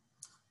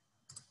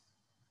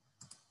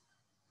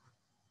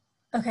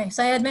 Okay,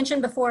 so I had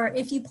mentioned before,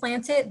 if you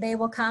plant it, they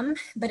will come,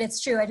 but it's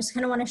true. I just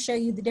kind of want to show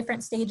you the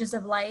different stages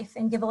of life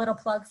and give a little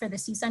plug for the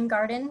CSUN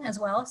garden as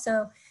well.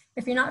 So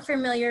if you're not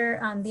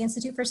familiar, the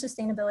Institute for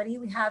Sustainability,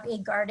 we have a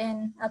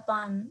garden up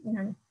on, you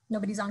know,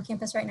 nobody's on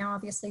campus right now,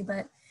 obviously,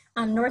 but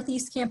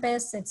Northeast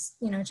campus, it's,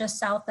 you know, just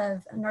south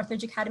of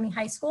Northridge Academy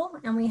High School.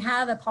 And we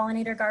have a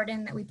pollinator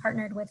garden that we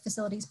partnered with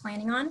Facilities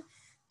Planning on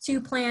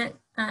to plant,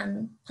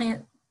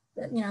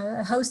 you know,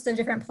 a host of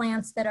different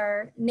plants that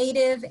are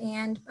native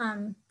and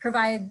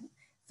provide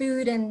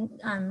food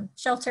and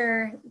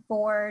shelter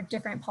for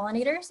different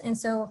pollinators. And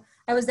so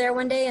I was there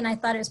one day and I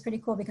thought it was pretty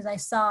cool because I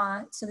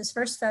saw, so this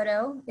first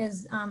photo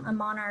is a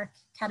monarch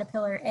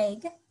caterpillar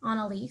egg on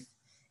a leaf.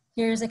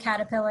 Here's a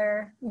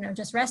caterpillar, you know,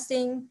 just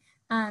resting.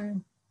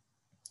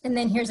 And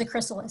then here's a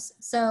chrysalis.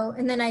 So,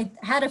 and then I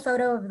had a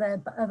photo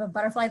of a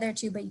butterfly there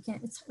too, but you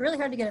can't, it's really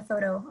hard to get a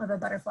photo of a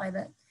butterfly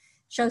that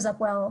shows up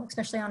well,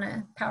 especially on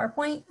a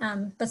PowerPoint.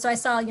 But so I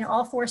saw, you know,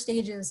 all 4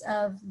 stages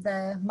of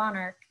the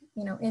monarch,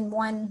 you know, in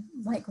one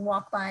like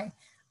walk by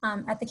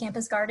at the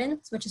campus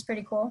gardens, which is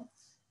pretty cool.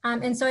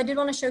 And so I did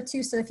want to show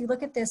too, so if you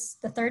look at this,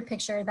 the 3rd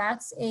picture,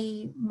 that's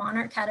a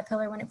monarch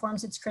caterpillar when it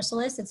forms its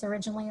chrysalis. It's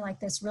originally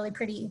like this really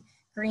pretty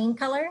green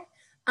color.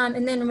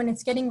 And then when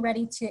it's getting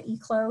ready to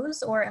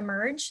eclose or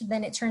emerge,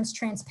 then it turns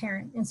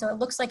transparent. And so it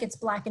looks like it's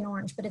black and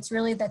orange, but it's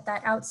really that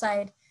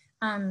outside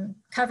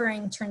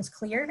covering turns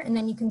clear, and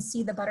then you can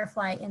see the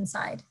butterfly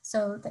inside.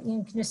 So that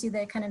you can just see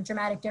the kind of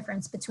dramatic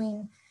difference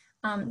between,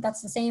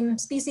 that's the same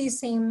species,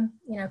 same,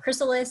 you know,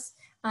 chrysalis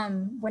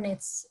when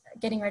it's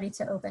getting ready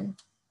to open.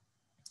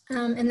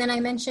 And then I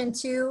mentioned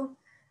too,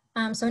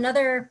 so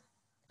another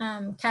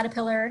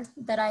caterpillar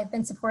that I've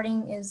been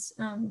supporting is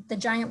the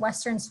giant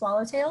western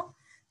swallowtail.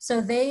 So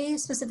they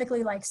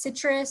specifically like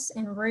citrus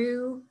and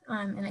rue,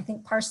 and I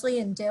think parsley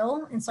and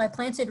dill. And so I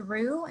planted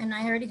rue, and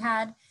I already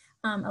had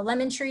a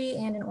lemon tree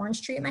and an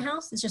orange tree at my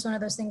house. It's just one of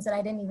those things that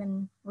I didn't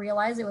even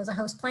realize it was a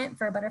host plant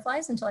for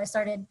butterflies until I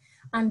started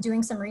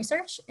doing some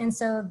research. And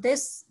so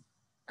this,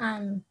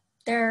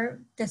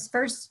 this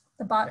first,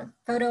 the bottom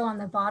photo on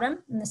the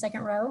bottom in the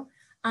 2nd row,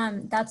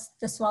 that's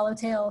the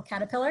swallowtail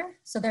caterpillar.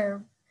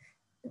 So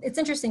it's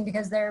interesting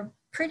because they're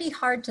pretty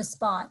hard to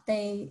spot.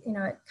 They, you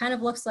know, it kind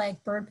of looks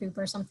like bird poop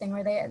or something,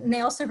 where and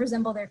they also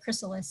resemble their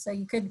chrysalis. So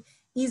you could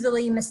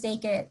easily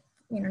mistake it,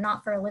 you know,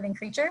 not for a living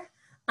creature.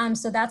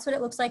 So that's what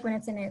it looks like when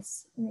it's in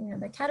its, you know,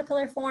 the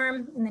caterpillar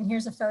form. And then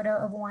here's a photo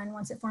of one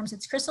once it forms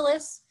its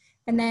chrysalis.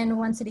 And then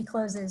once it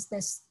ecloses,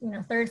 this, you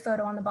know, 3rd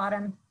photo on the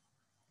bottom,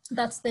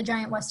 that's the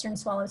giant western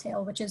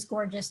swallowtail, which is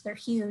gorgeous. They're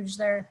huge.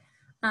 They're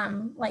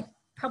like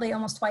probably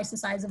almost twice the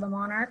size of a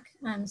monarch.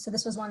 So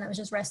this was one that was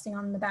just resting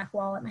on the back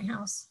wall at my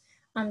house.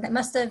 That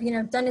must have, you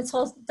know, done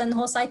the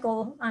whole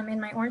cycle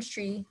in my orange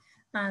tree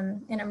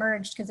and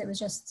emerged because it was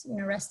just, you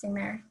know, resting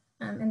there.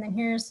 And then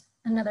here's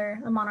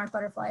a monarch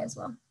butterfly as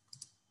well.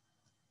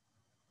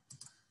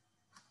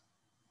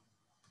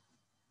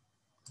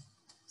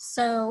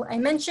 So I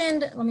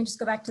mentioned, let me just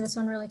go back to this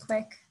one really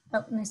quick.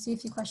 Oh, and I see a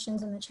few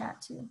questions in the chat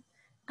too.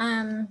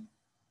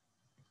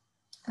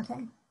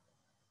 Okay,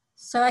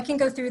 so I can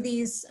go through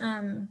these.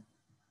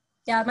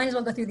 Yeah, I might as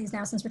well go through these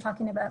now since we're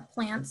talking about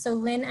plants. So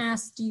Lynn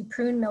asked, do you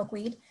prune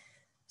milkweed?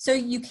 So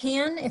you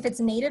can, if it's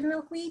native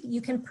milkweed,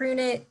 you can prune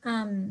it,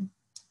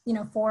 you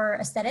know, for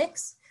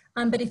aesthetics.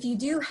 But if you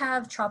do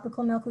have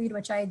tropical milkweed,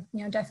 which I,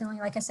 you know,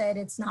 definitely, like I said,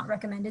 it's not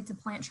recommended to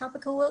plant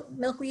tropical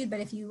milkweed, but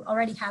if you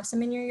already have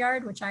some in your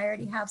yard, which I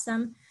already have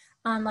some,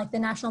 like the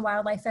National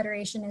Wildlife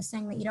Federation is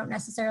saying that you don't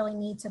necessarily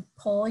need to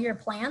pull your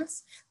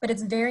plants, but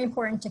it's very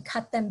important to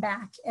cut them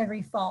back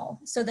every fall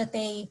so that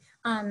they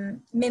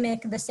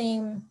mimic the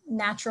same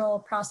natural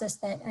process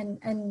that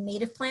a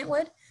native plant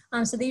would.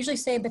 So they usually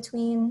say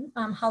between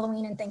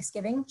Halloween and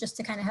Thanksgiving, just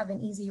to kind of have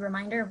an easy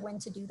reminder of when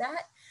to do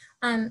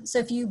that. So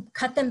if you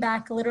cut them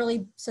back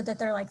literally so that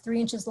they're like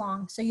 3 inches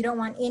long, so you don't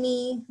want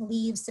any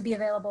leaves to be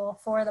available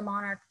for the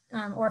monarch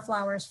or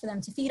flowers for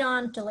them to feed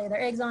on, to lay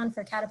their eggs on,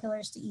 for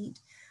caterpillars to eat.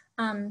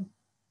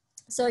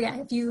 So yeah,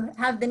 if you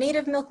have the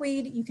native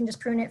milkweed, you can just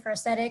prune it for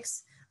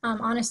aesthetics.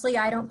 Honestly,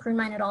 I don't prune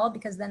mine at all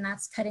because then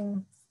that's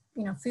cutting,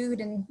 you know,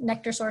 food and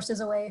nectar sources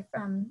away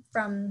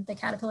from the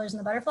caterpillars and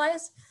the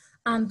butterflies.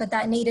 But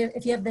that native,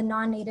 if you have the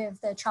non-native,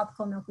 the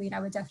tropical milkweed,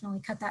 I would definitely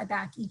cut that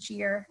back each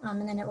year,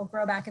 and then it will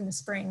grow back in the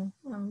spring,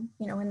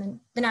 you know, in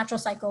the natural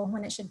cycle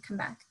when it should come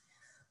back.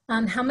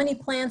 How many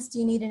plants do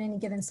you need in any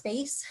given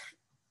space?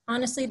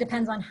 Honestly, it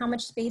depends on how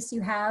much space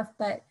you have,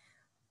 but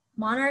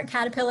monarch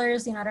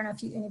caterpillars, you know, I don't know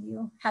if any of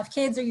you have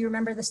kids or you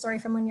remember the story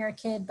from when you're a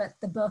kid, but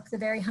the book, The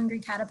Very Hungry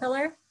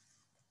Caterpillar,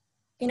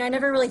 you know, I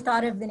never really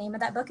thought of the name of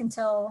that book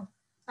until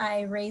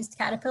I raised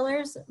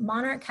caterpillars.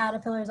 Monarch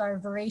caterpillars are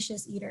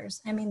voracious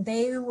eaters. I mean,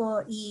 they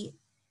will eat,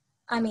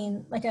 I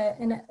mean, like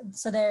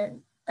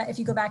if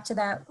you go back to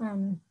that,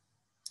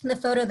 the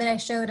photo that I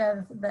showed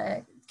of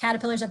the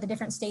caterpillars at the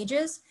different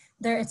stages,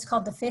 it's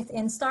called the 5th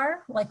instar,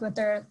 like with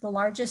the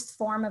largest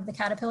form of the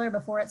caterpillar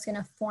before it's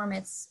gonna form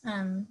its,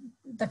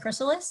 the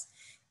chrysalis.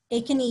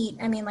 It can eat,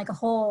 I mean, like a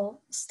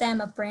whole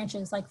stem of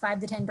branches, like 5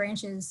 to 10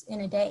 branches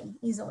in a day,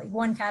 easily,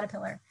 one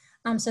caterpillar.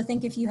 So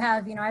think if you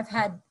have, you know, I've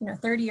had, you know,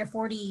 30 or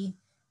 40,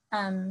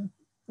 you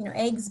know,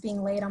 eggs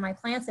being laid on my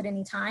plants at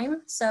any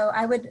time. So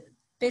I would,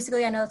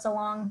 basically, I know it's a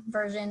long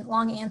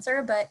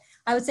answer, but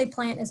I would say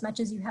plant as much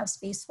as you have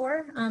space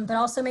for, but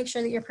also make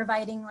sure that you're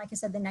providing, like I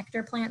said, the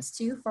nectar plants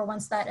too, for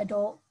once that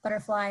adult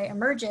butterfly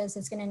emerges,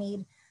 it's gonna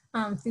need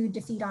food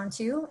to feed on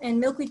too. And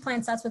milkweed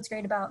plants, that's what's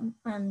great about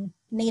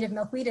native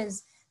milkweed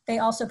is they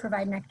also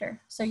provide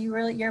nectar. So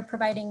you're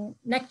providing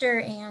nectar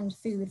and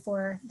food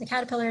for the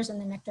caterpillars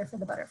and the nectar for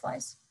the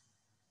butterflies.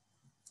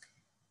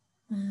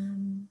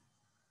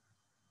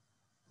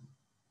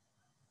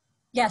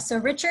 Yeah, so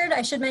Richard,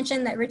 I should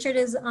mention that Richard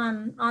is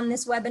on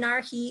this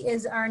webinar. He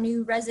is our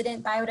new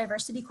resident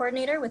biodiversity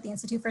coordinator with the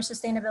Institute for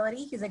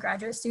Sustainability. He's a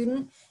graduate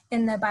student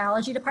in the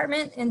biology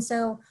department. And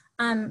so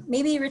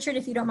Maybe Richard,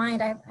 if you don't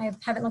mind, I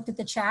haven't looked at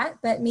the chat,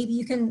 but maybe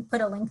you can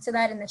put a link to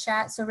that in the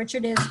chat. So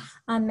Richard is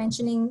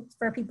mentioning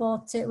for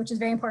people to, which is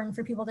very important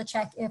for people to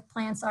check if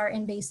plants are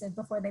invasive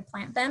before they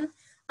plant them.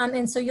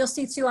 And so you'll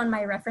see too on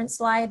my reference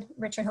slide,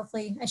 Richard,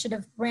 hopefully I should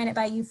have ran it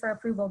by you for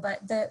approval,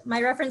 but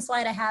my reference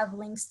slide, I have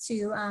links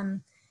to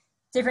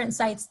different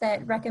sites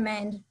that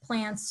recommend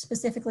plants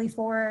specifically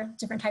for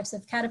different types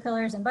of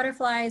caterpillars and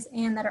butterflies,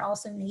 and that are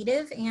also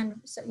native. And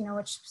so, you know,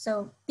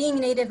 so being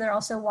native, they're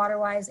also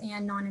water-wise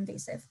and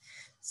non-invasive.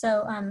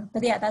 So,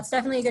 but yeah, that's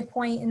definitely a good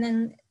point. And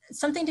then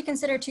something to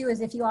consider too is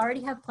if you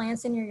already have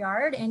plants in your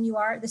yard and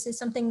this is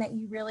something that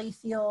you really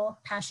feel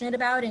passionate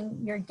about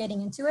and you're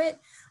getting into it,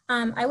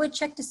 I would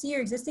check to see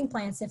your existing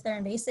plants if they're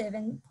invasive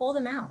and pull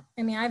them out.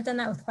 I mean, I've done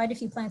that with quite a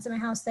few plants in my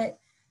house that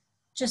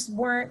just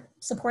weren't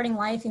supporting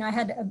life. You know, I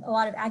had a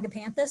lot of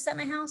agapanthus at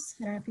my house.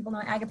 I don't know if people know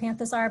what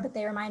agapanthus are, but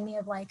they remind me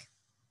of, like,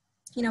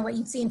 you know, what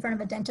you'd see in front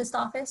of a dentist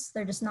office.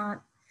 They're just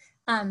not,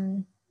 I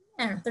don't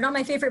know, they're not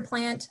my favorite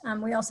plant.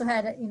 We also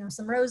had, you know,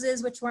 some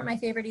roses, which weren't my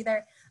favorite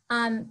either.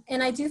 And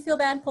I do feel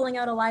bad pulling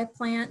out a live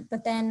plant,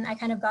 but then I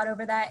kind of got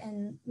over that.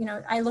 And, you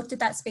know, I looked at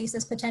that space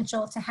as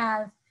potential to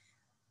have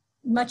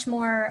much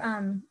more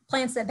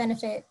plants that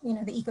benefit, you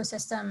know, the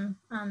ecosystem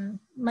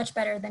much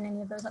better than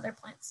any of those other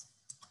plants.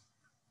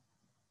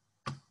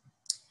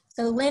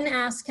 So Lynn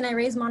asks, can I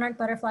raise monarch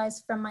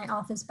butterflies from my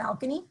office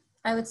balcony?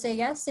 I would say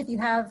yes, if you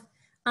have,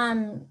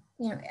 you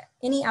know,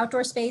 any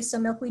outdoor space. So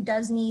milkweed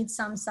does need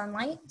some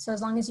sunlight. So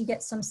as long as you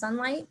get some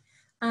sunlight,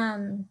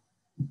 then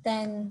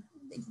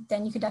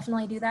you could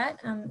definitely do that.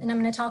 And I'm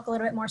going to talk a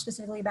little bit more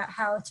specifically about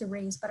how to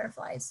raise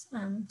butterflies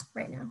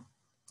right now.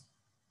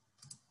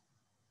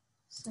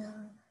 So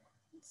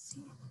let's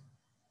see.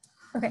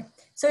 Okay,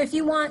 so if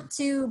you want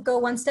to go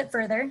one step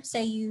further,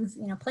 say you've,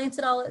 you know,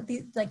 planted all of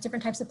these, like,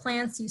 different types of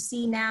plants, you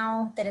see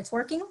now that it's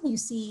working, you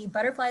see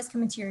butterflies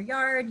come into your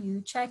yard,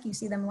 you check, you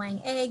see them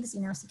laying eggs, you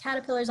know, see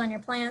caterpillars on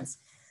your plants,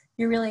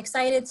 you're really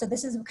excited. So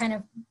this is kind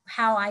of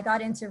how I got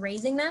into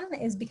raising them,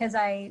 is because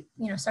I,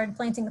 you know, started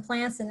planting the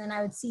plants, and then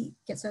I would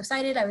get so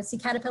excited, I would see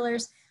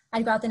caterpillars,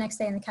 I'd go out the next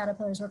day and the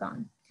caterpillars were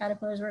gone.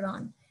 Caterpillars were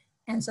gone.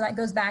 And so that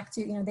goes back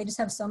to, you know, they just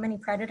have so many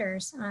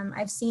predators.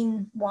 I've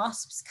seen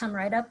wasps come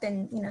right up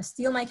and, you know,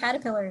 steal my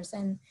caterpillars.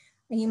 And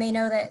you may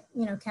know that,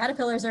 you know,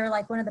 caterpillars are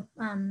like one of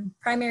the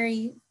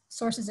primary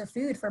sources of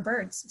food for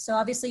birds. So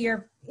obviously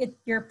you're, you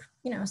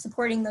know,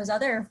 supporting those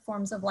other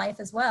forms of life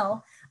as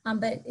well.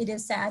 But it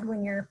is sad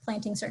when you're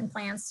planting certain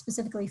plants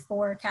specifically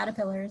for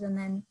caterpillars and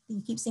then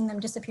you keep seeing them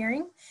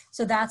disappearing.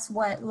 So that's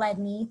what led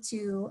me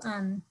to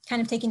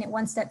kind of taking it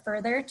one step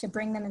further to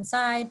bring them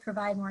inside,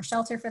 provide more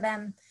shelter for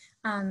them.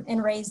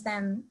 And raise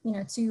them, you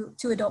know,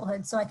 to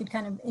adulthood. So I could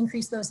kind of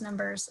increase those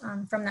numbers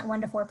from that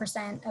 1 to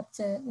 4% up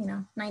to, you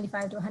know,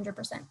 95 to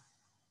 100%.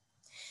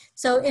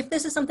 So if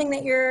this is something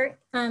that you're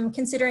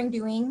considering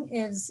doing,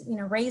 is, you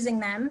know, raising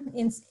them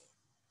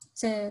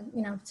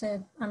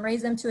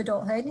raise them to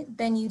adulthood,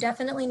 then you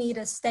definitely need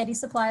a steady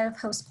supply of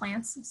host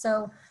plants.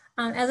 So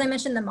as I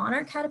mentioned, the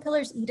monarch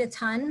caterpillars eat a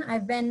ton.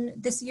 I've been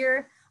this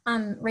year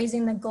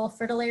raising the Gulf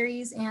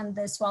fritillaries and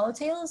the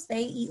swallowtails.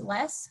 They eat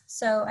less.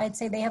 So I'd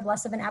say they have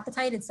less of an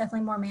appetite. It's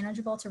definitely more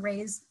manageable to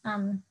raise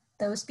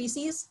those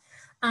species.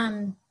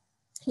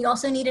 You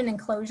also need an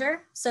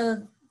enclosure.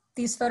 So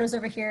these photos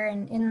over here,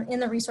 and in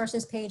the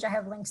resources page, I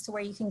have links to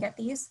where you can get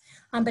these.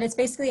 But it's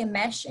basically a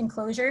mesh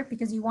enclosure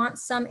because you want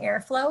some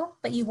airflow,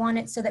 but you want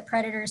it so that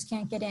predators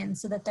can't get in,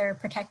 so that they're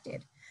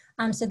protected.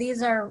 So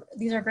these are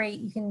great.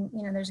 You can,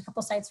 you know, there's a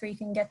couple sites where you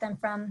can get them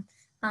from.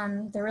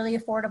 They're really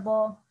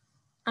affordable.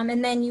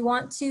 And then you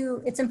want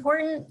to, it's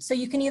important, so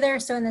you can either,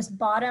 so in this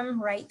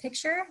bottom right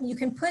picture, you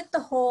can put the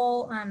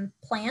whole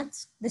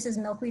plant, this is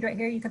milkweed right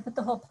here, you can put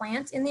the whole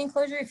plant in the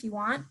enclosure if you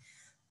want.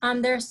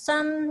 There's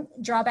some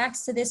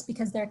drawbacks to this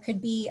because there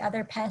could be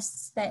other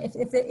pests that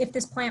if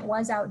this plant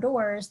was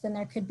outdoors, then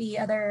there could be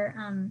other,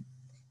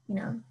 you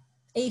know,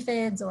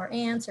 aphids or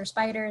ants or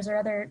spiders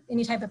or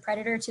any type of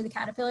predator to the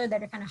caterpillar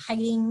that are kind of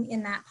hiding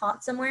in that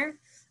pot somewhere.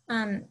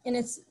 And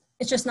it's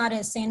just not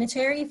as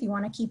sanitary if you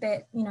want to keep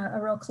it, you know,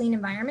 a real clean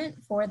environment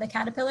for the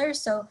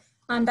caterpillars. So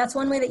that's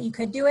one way that you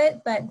could do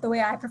it, but the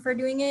way I prefer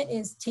doing it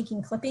is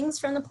taking clippings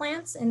from the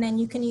plants, and then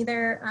you can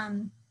either,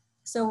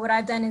 so what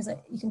I've done is,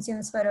 you can see in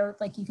this photo,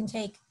 like you can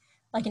take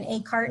like an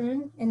egg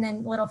carton and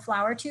then little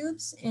flower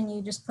tubes, and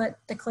you just put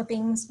the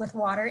clippings with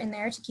water in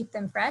there to keep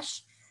them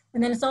fresh.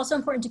 And then it's also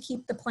important to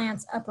keep the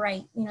plants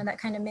upright, you know, that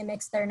kind of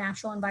mimics their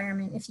natural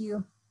environment. If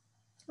you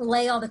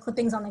lay all the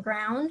clippings on the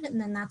ground,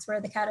 and then that's where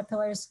the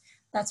caterpillars,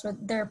 that's where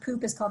their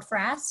poop is called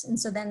frass. And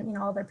so then, you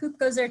know, all their poop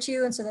goes there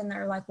too. And so then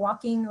they're like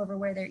walking over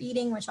where they're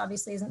eating, which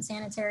obviously isn't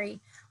sanitary.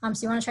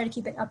 So you want to try to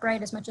keep it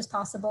upright as much as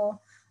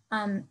possible.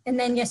 And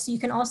then, yes, you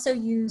can also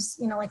use,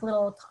 you know, like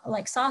little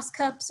like sauce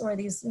cups or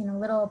these, you know,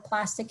 little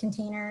plastic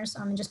containers,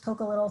 and just poke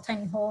a little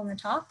tiny hole in the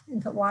top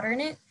and put water in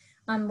it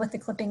with the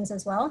clippings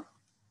as well.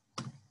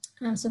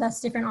 So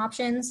that's different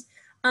options.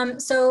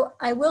 So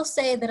I will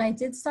say that I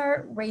did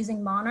start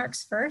raising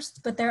monarchs first,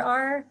 but there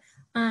are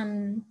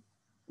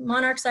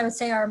monarchs I would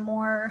say are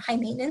more high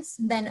maintenance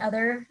than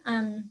other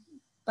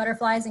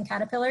butterflies and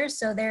caterpillars.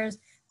 So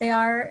they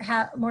are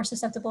more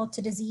susceptible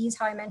to disease,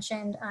 how I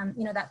mentioned,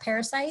 you know, that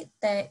parasite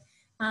that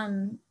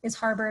is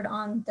harbored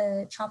on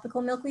the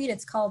tropical milkweed.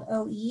 It's called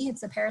OE,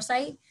 it's a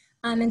parasite.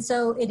 And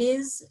so it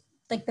is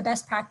like the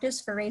best practice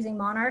for raising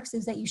monarchs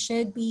is that you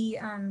should be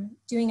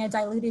doing a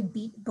diluted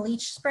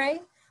bleach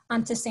spray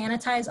to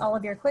sanitize all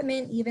of your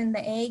equipment, even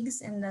the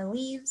eggs and the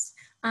leaves,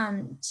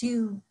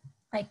 to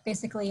like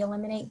basically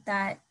eliminate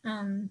that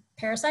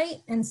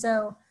parasite. And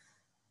so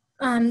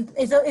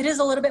it is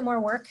a little bit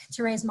more work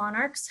to raise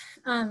monarchs.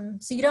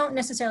 So you don't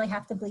necessarily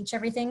have to bleach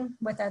everything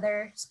with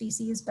other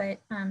species, but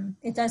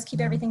it does keep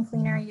everything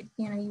cleaner.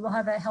 You know, you will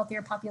have a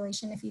healthier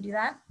population if you do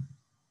that.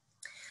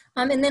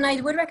 And then I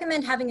would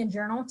recommend having a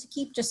journal to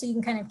keep, just so you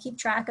can kind of keep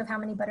track of how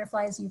many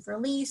butterflies you've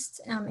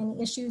released,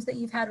 any issues that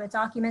you've had with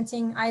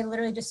documenting. I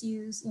literally just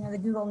use, you know, the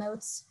Google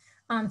Notes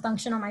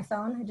function on my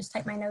phone. I just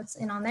type my notes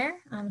in on there,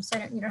 so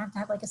you don't have to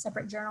have like a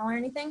separate journal or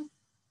anything.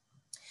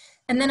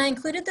 And then I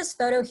included this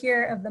photo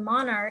here of the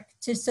monarch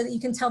so that you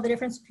can tell the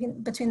difference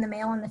between the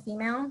male and the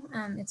female.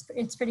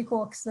 It's pretty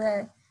cool because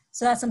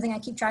so that's something I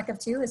keep track of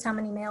too, is how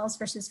many males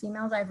versus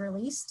females I've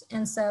released.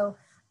 And so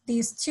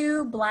these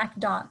two black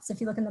dots, if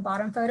you look in the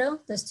bottom photo,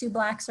 those two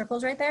black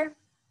circles right there,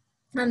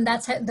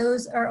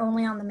 those are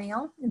only on the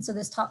male. And so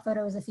this top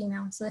photo is a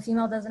female. So the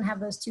female doesn't have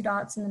those two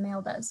dots and the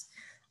male does.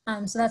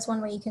 So that's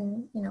one way you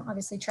can, you know,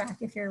 obviously track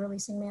if you're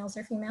releasing males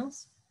or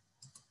females.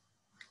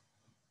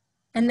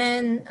 And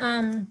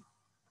then,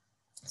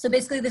 so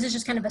basically this is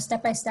just kind of a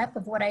step-by-step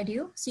of what I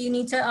do. So you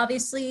need to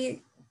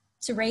obviously,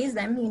 to raise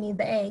them, you need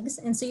the eggs.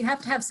 And so you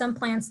have to have some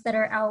plants that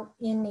are out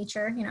in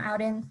nature, you know,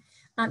 out in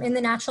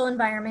the natural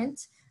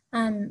environment,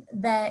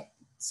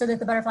 so that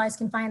the butterflies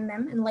can find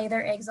them and lay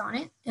their eggs on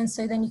it. And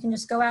so then you can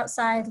just go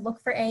outside,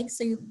 look for eggs.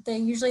 So they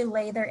usually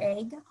lay their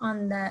egg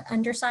on the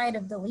underside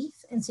of the leaf.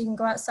 And so you can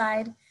go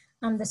outside.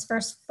 This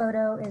first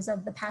photo is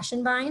of the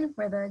passion vine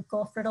where the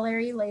Gulf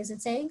fritillary lays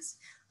its eggs.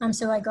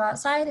 So I go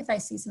outside, if I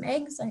see some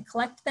eggs, I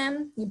collect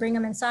them, you bring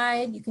them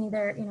inside. You can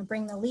either, you know,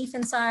 bring the leaf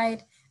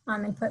inside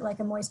and put like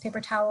a moist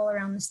paper towel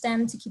around the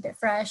stem to keep it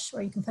fresh,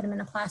 or you can put them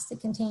in a plastic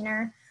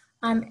container.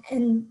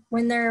 And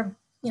when they're,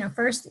 you know,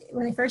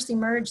 when they first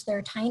emerge,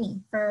 they're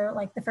tiny. For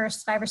like the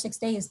first 5 or 6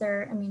 days,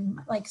 they're, I mean,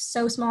 like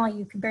so small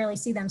you could barely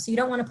see them. So you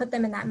don't want to put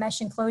them in that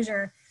mesh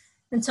enclosure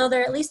until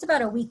they're at least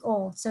about a week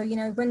old. So, you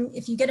know,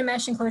 if you get a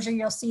mesh enclosure,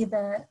 you'll see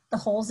the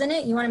holes in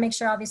it. You want to make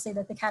sure obviously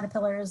that the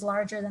caterpillar is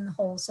larger than the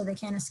holes so they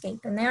can't escape.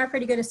 And they are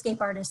pretty good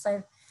escape artists.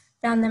 I've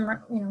found them,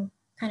 you know,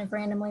 kind of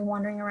randomly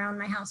wandering around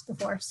my house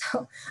before.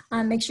 So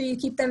make sure you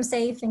keep them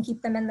safe and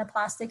keep them in the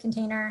plastic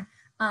container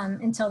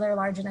until they're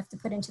large enough to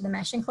put into the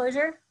mesh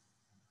enclosure.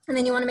 And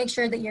then you want to make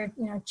sure that you're,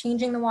 you know,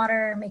 changing the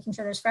water, making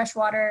sure there's fresh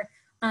water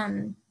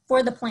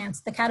for the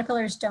plants. The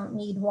caterpillars don't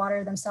need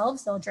water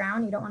themselves. They'll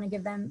drown. You don't want to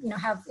give them, you know,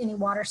 have any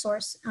water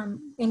source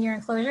in your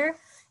enclosure.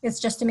 It's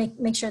just to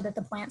make sure that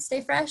the plants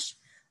stay fresh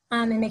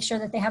and make sure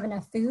that they have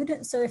enough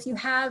food. So if you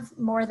have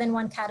more than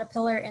one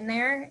caterpillar in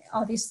there,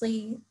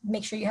 obviously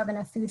make sure you have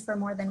enough food for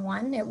more than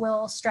one. It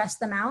will stress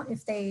them out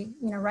if they,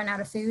 you know, run out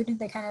of food.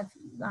 They kind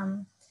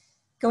of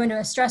go into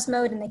a stress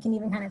mode, and they can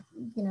even kind of,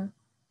 you know,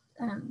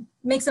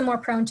 makes them more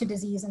prone to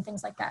disease and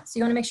things like that. So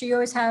you want to make sure you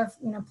always have,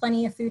 you know,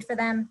 plenty of food for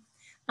them.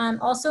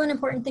 Also, an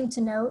important thing to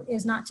note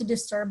is not to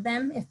disturb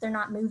them if they're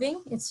not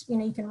moving. It's, you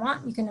know, you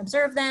can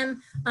observe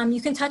them.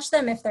 You can touch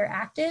them if they're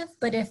active,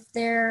 but if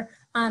they're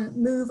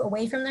move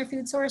away from their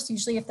food source,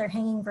 usually if they're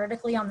hanging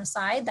vertically on the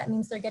side, that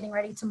means they're getting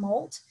ready to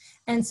molt.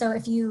 And so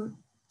if you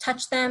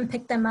touch them,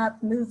 pick them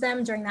up, move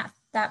them during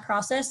that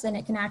process, then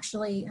it can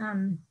actually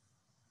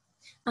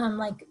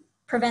like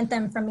prevent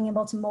them from being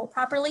able to molt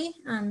properly.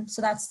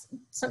 So that's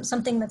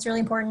something that's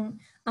really important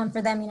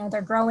for them. You know,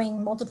 they're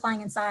growing,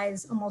 multiplying in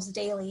size almost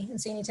daily. And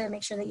so you need to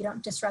make sure that you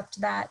don't disrupt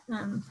that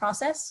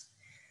process.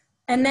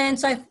 And then,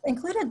 so I've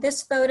included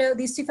this photo,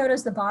 these two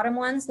photos, the bottom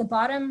ones. The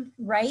bottom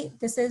right,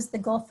 this is the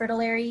Gulf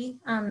fritillary.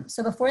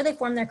 So before they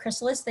form their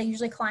chrysalis, they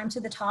usually climb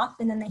to the top,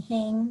 and then they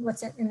hang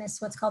what's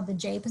called the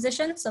J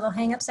position. So they'll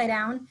hang upside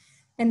down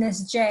in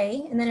this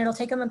J, and then it'll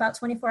take them about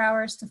 24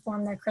 hours to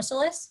form their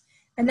chrysalis.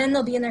 And then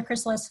they'll be in their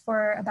chrysalis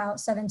for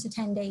about 7 to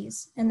 10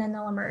 days, and then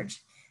they'll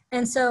emerge.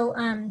 And so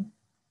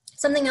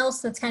something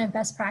else that's kind of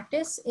best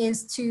practice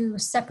is to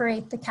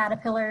separate the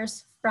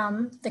caterpillars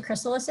from the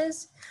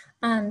chrysalises,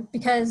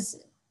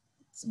 because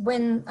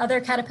when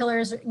other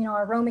caterpillars, you know,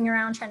 are roaming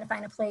around trying to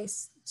find a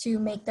place to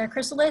make their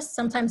chrysalis,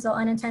 sometimes they'll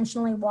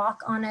unintentionally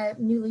walk on a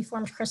newly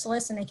formed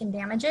chrysalis and they can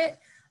damage it,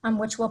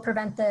 which will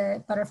prevent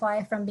the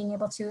butterfly from being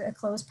able to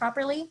eclose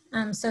properly.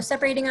 So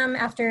separating them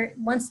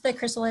once the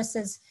chrysalis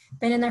has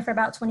been in there for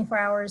about 24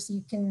 hours,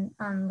 you can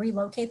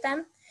relocate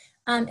them.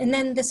 And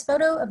then this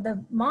photo of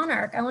the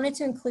monarch, I wanted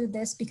to include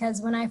this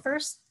because when I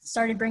first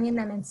started bringing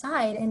them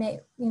inside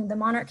and the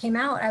monarch came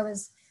out, I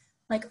was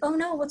like, oh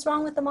no, what's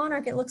wrong with the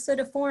monarch? It looks so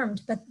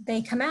deformed. But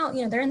they come out,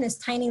 you know, they're in this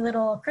tiny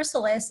little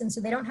chrysalis, and so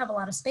they don't have a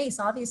lot of space,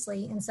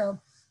 obviously. And so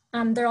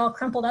they're all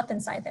crumpled up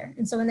inside there.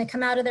 And so when they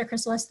come out of their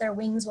chrysalis, their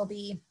wings will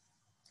be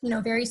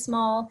very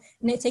small,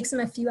 and it takes them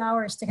a few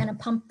hours to kind of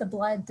pump the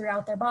blood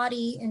throughout their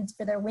body and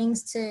for their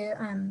wings to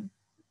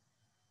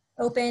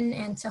open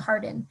and to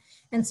harden.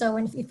 And so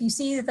if you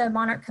see the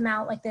monarch come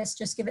out like this,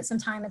 just give it some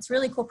time. It's a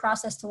really cool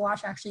process to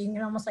watch, actually. You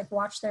can almost like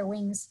watch their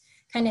wings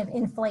kind of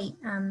inflate,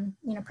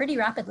 pretty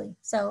rapidly.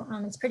 So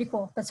it's pretty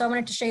cool. But so I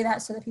wanted to show you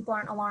that so that people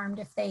aren't alarmed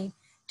if they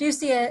do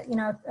see a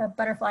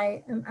butterfly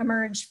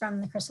emerge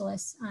from the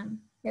chrysalis.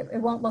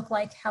 It won't look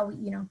like how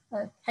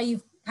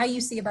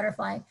you see a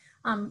butterfly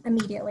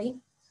immediately.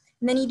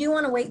 And then you do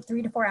want to wait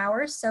 3 to 4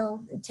 hours.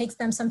 So it takes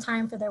them some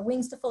time for their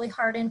wings to fully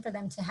harden, for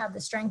them to have the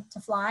strength to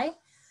fly.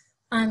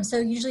 So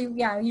usually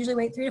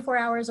wait 3 to 4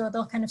 hours, or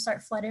they'll kind of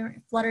start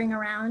fluttering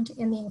around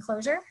in the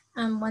enclosure.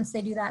 Once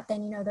they do that,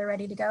 then they're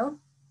ready to go.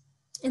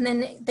 And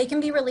then they can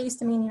be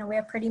released. I mean, we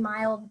have pretty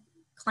mild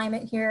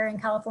climate here in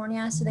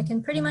California, so they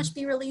can pretty much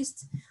be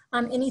released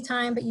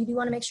anytime, but you do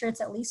want to make sure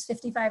it's at least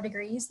 55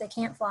 degrees. They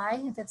can't fly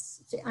if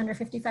it's under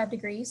 55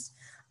 degrees.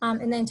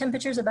 And then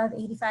temperatures above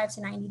 85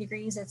 to 90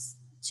 degrees, it's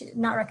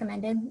not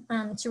recommended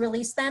to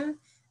release them.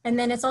 And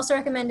then it's also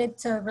recommended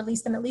to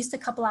release them at least a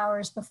couple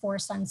hours before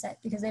sunset,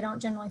 because they don't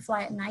generally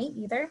fly at night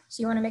either. So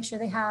you want to make sure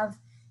they have,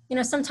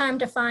 some time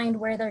to find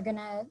where they're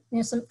gonna,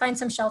 find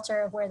some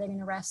shelter of where they're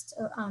gonna rest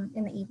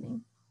in the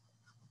evening.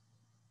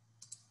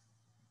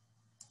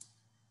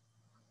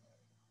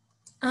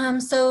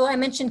 So I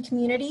mentioned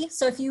community.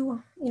 So if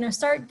you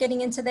start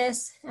getting into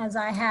this, as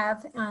I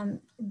have,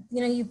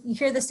 you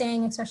hear the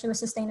saying, especially with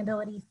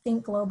sustainability,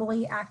 think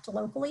globally, act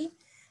locally.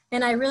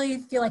 And I really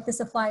feel like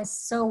this applies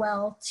so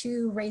well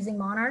to raising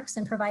monarchs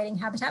and providing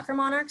habitat for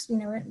monarchs.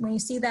 When you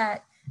see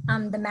that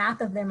the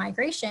map of their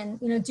migration,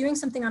 doing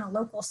something on a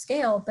local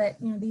scale, but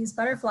these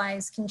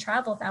butterflies can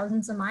travel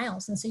thousands of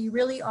miles. And so you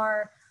really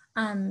are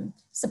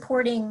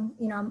supporting,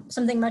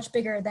 something much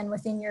bigger than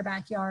within your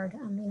backyard.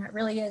 It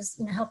really is,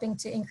 helping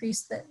to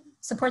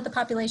support the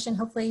population,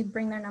 hopefully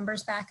bring their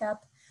numbers back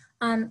up.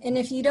 And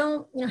if you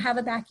don't, have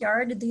a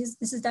backyard,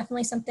 this is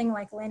definitely something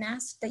like Lynn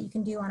asked that you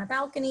can do on a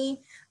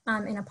balcony,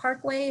 in a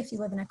parkway. If you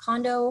live in a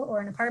condo or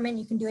an apartment,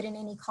 you can do it in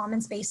any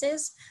common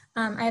spaces.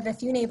 I have a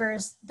few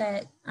neighbors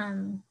that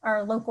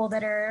are local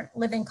that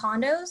live in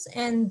condos,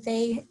 and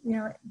they,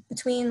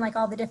 between like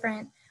all the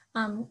different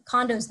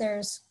condos,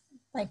 there's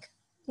like,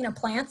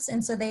 plants.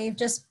 And so they've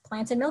just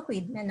planted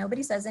milkweed and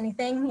nobody says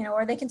anything,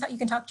 or you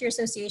can talk to your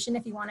association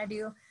if you want to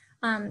do,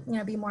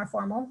 be more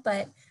formal,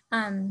 but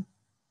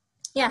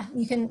yeah,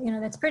 you can,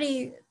 that's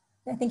pretty,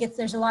 I think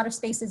there's a lot of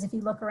spaces if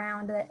you look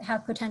around that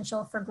have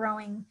potential for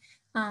growing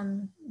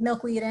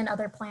milkweed and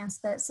other plants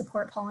that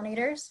support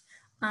pollinators.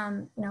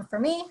 For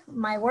me,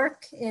 my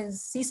work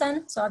is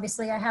CSUN. So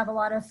obviously I have a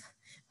lot of,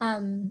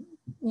 I'm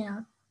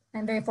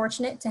very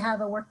fortunate to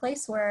have a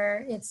workplace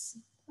where it's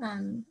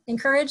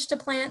encouraged to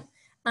plant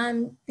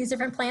these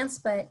different plants.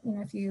 But,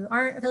 if you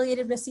aren't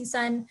affiliated with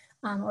CSUN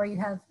or you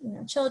have,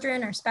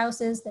 children or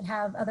spouses that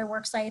have other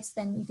work sites,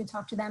 then you could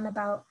talk to them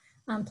about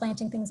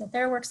planting things at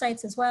their work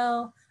sites as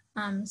well.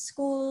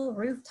 School,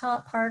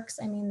 rooftop parks.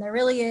 I mean, there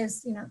really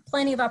is,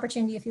 plenty of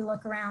opportunity if you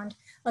look around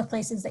of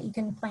places that you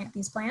can plant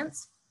these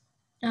plants.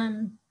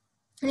 And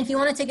if you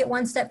want to take it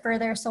one step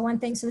further, so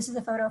this is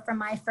a photo from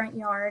my front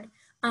yard.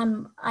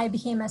 I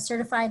became a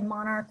certified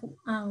monarch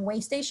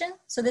way station.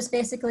 So this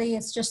basically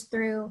is just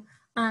through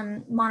I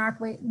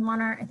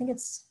think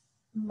it's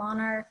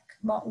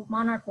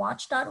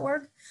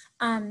monarchwatch.org.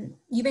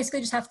 You basically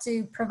just have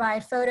to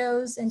provide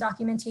photos and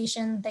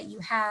documentation that you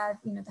have,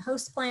 the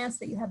host plants,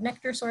 that you have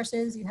nectar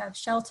sources, you have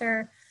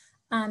shelter,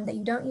 that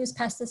you don't use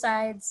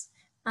pesticides,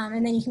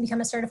 and then you can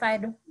become a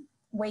certified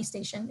way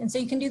station. And so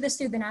you can do this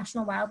through the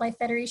National Wildlife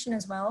Federation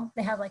as well.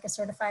 They have like a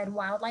certified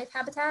wildlife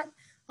habitat.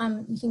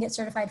 You can get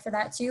certified for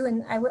that too.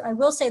 And I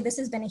will say this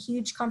has been a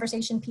huge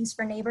conversation piece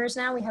for neighbors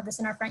now. We have this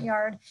in our front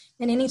yard.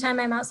 And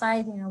anytime I'm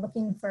outside,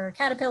 looking for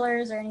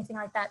caterpillars or anything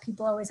like that,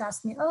 people always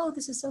ask me, oh,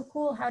 this is so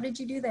cool. How did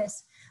you do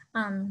this?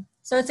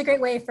 So it's a great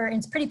way and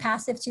it's pretty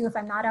passive too. If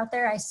I'm not out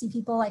there, I see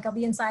people, like I'll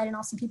be inside and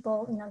I'll see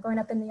people, going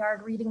up in the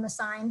yard, reading the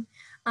sign.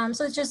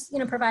 So it just,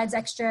 provides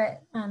extra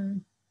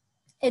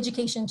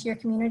education to your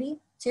community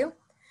too.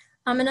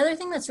 Another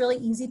thing that's really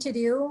easy to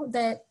do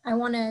that I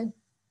want to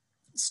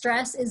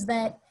stress is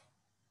that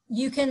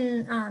you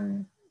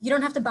can, you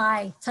don't have to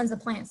buy tons of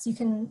plants. You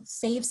can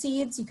save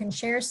seeds, you can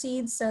share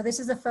seeds. So this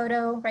is a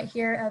photo right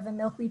here of a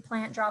milkweed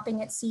plant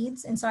dropping its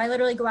seeds. And so I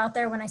literally go out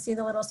there when I see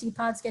the little seed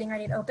pods getting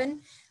ready to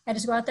open. I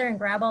just go out there and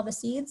grab all the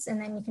seeds, and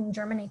then you can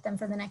germinate them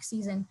for the next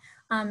season.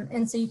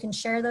 And so you can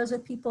share those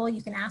with people.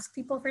 You can ask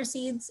people for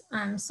seeds.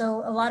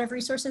 So a lot of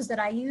resources that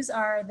I use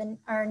are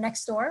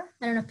Nextdoor.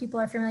 I don't know if people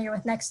are familiar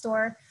with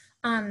Nextdoor.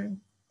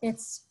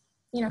 It's,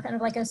 kind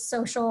of like a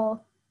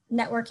social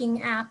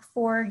networking app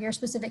for your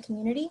specific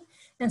community.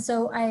 And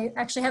so I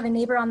actually have a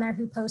neighbor on there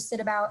who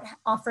posted about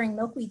offering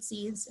milkweed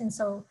seeds. And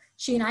so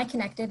she and I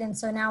connected. And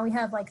so now we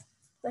have I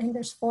think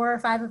there's 4 or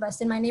 5 of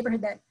us in my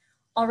neighborhood that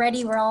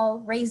already we're all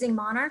raising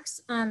monarchs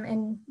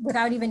and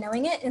without even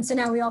knowing it. And so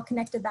now we all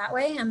connected that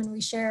way.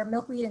 We share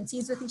milkweed and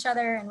seeds with each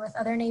other and with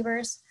other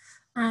neighbors.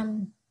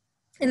 And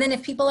And then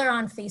if people are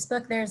on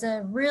Facebook, there's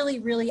a really,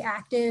 really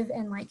active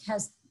and like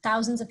has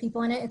thousands of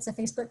people in it. It's a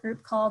Facebook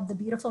group called The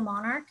Beautiful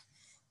Monarch.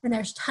 And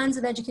there's tons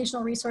of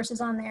educational resources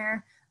on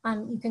there.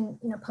 You can,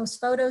 post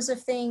photos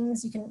of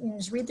things. You can,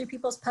 just read through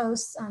people's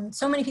posts.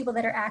 So many people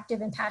that are active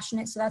and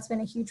passionate. So that's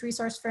been a huge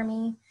resource for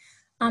me.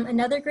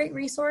 Another great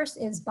resource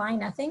is Buy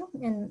Nothing.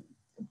 And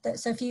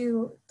so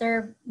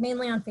they're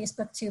mainly on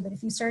Facebook too, but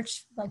if you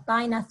search like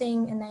Buy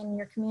Nothing and then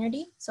your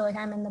community. So like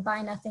I'm in the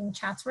Buy Nothing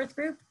Chatsworth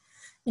group.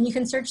 And you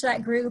can search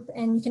that group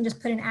and you can just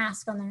put an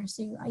ask on there.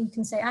 So you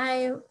can say,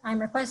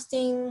 I'm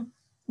requesting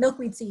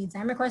milkweed seeds.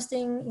 I'm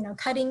requesting,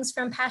 cuttings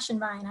from passion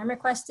vine. I'm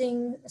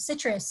requesting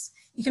citrus.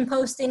 You can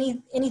post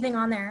anything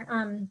on there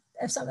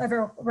of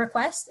a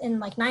request.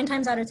 And like 9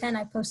 times out of 10,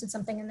 I've posted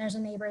something and there's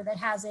a neighbor that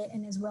has it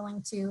and is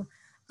willing to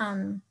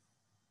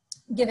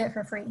give it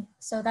for free.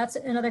 So that's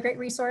another great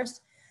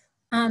resource.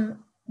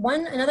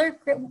 Another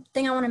great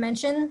thing I want to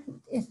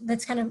mention,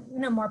 that's kind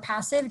of more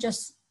passive,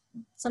 just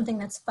something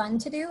that's fun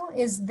to do,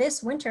 is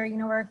this winter,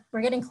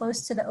 we're getting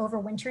close to the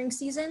overwintering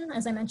season.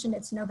 As I mentioned,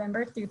 it's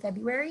November through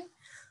February.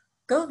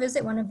 Go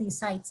visit one of these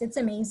sites. It's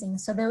amazing.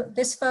 So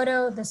this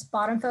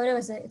bottom photo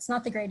it's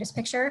not the greatest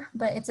picture,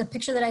 but it's a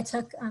picture that I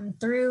took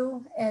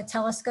through a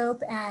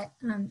telescope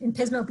in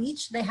Pismo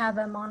Beach. They have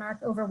a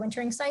monarch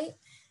overwintering site,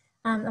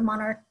 a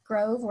monarch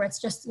grove, where it's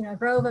just a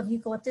grove of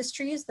eucalyptus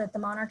trees that the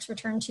monarchs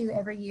return to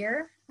every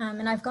year.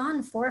 And I've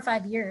gone 4 or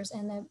 5 years,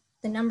 and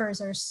the numbers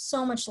are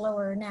so much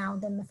lower now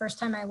than the first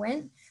time I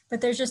went,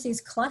 but there's just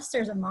these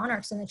clusters of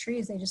monarchs in the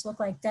trees. They just look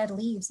like dead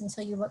leaves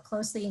until you look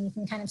closely and you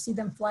can kind of see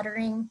them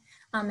fluttering.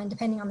 And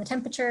depending on the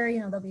temperature,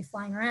 they'll be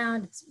flying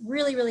around. It's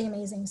really, really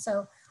amazing.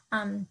 So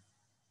I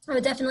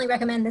would definitely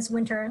recommend this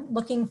winter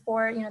looking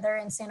for, they're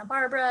in Santa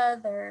Barbara,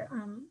 they're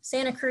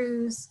Santa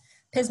Cruz,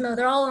 Pismo,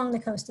 they're all along the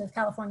coast of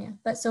California.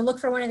 But so look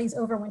for one of these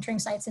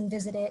overwintering sites and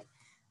visit it.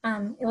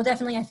 It will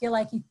definitely, I feel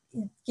like,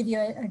 give you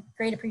a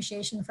great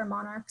appreciation for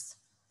monarchs.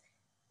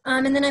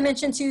 And then I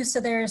mentioned too, so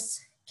there's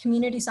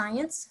community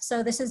science.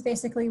 So this is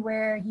basically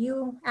where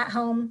you at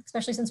home,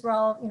 especially since we're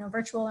all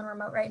virtual and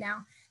remote right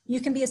now, you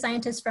can be a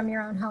scientist from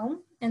your own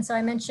home. And so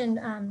I mentioned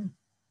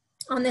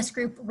on this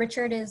group,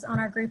 Richard is on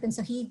our group. And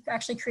so he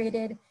actually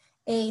created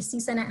a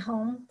CSUN at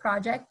home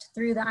project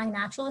through the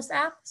iNaturalist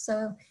app.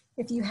 So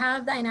if you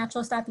have the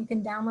iNaturalist app, you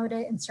can download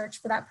it and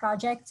search for that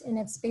project. And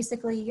it's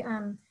basically,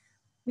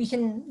 we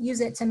can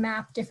use it to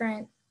map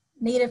different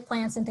native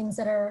plants and things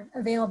that are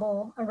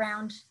available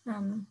around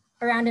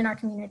in our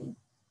community.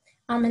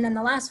 And then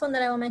the last one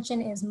that I will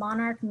mention is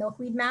Monarch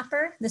Milkweed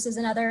Mapper. This is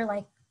another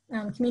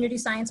community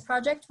science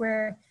project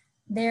where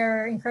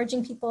they're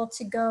encouraging people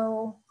to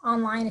go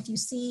online. If you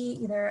see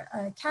either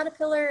a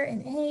caterpillar,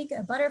 an egg,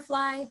 a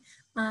butterfly,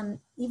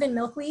 even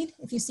milkweed,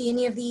 if you see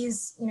any of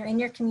these in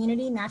your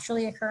community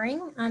naturally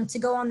occurring, to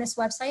go on this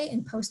website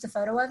and post a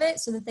photo of it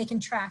so that they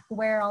can track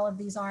where all of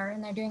these are.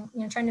 And they're doing,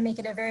 trying to make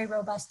it a very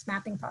robust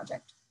mapping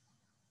project.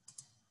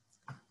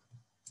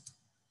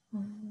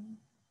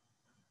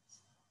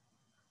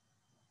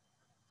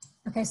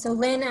 Okay, so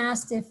Lynn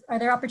asked are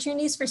there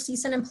opportunities for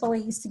CSUN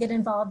employees to get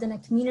involved in a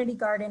community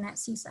garden at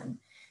CSUN?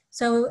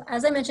 So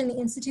as I mentioned, the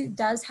Institute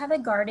does have a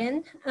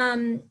garden.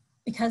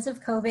 Because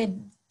of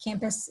COVID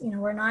campus,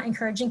 we're not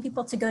encouraging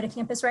people to go to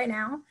campus right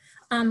now.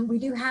 We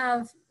do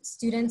have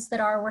students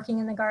that are working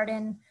in the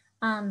garden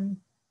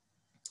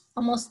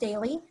almost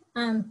daily.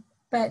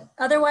 But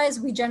otherwise,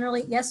 we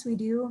generally, yes, we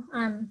do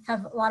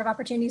have a lot of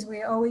opportunities.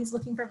 We're always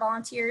looking for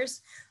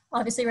volunteers.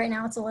 Obviously, right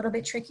now it's a little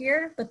bit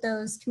trickier, but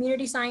those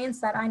community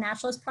science, that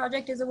iNaturalist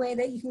project is a way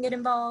that you can get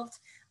involved.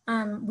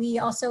 We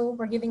also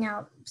were giving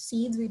out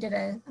seeds. We did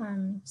a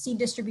seed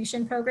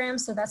distribution program,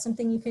 so that's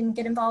something you can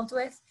get involved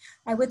with.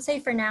 I would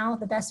say for now,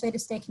 the best way to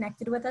stay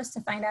connected with us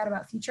to find out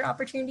about future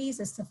opportunities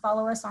is to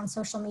follow us on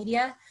social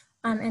media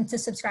and to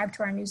subscribe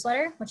to our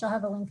newsletter, which I'll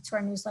have a link to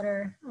our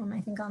newsletter, I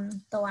think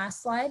on the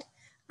last slide.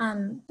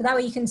 But that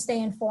way you can stay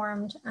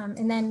informed.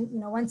 And then,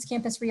 once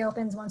campus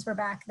reopens, once we're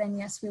back, then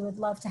yes, we would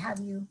love to have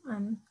you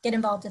get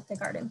involved with the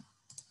garden.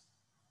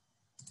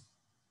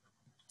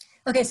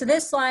 Okay, so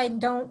this slide,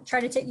 don't try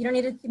to take, you don't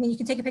need to, you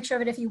can take a picture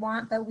of it if you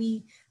want, but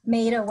we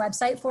made a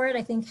website for it.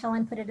 I think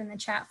Helen put it in the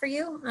chat for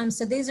you.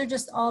 So these are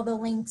just all the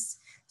links.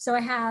 So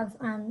I have,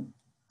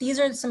 these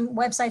are some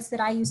websites that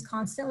I use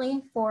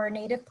constantly for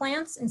native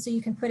plants. And so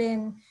you can put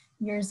in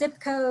your zip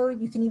code.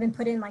 You can even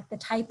put in the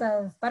type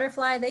of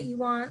butterfly that you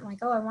want,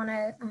 I want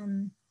to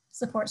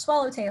support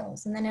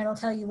swallowtails, and then it'll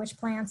tell you which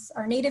plants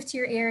are native to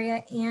your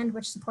area and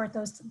which support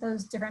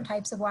those different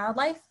types of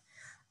wildlife.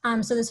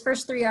 So those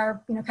first 3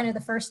 are, kind of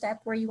the first step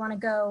where you want to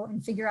go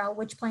and figure out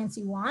which plants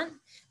you want.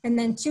 And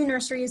then 2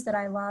 nurseries that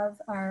I love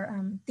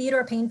are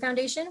Theodore Payne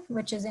Foundation,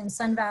 which is in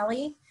Sun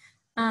Valley.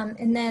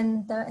 And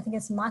then I think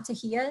it's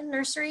Matahia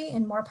Nursery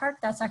in Moore Park.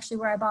 That's actually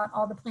where I bought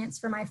all the plants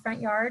for my front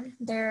yard.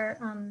 They're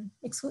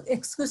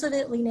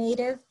exclusively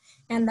native,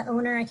 and the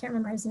owner, I can't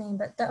remember his name,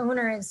 but the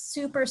owner is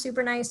super,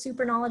 super nice,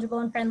 super knowledgeable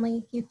and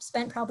friendly. He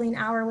spent probably an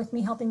hour with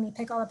me helping me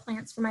pick all the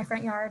plants for my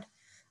front yard.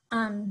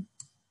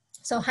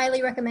 So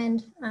highly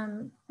recommend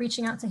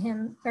reaching out to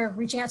him or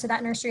reaching out to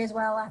that nursery as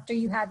well after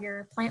you have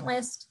your plant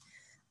list.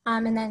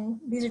 And then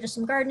these are just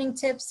some gardening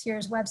tips.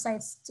 Here's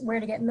websites where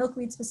to get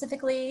milkweed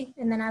specifically.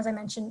 And then as I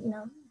mentioned,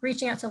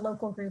 reaching out to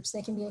local groups,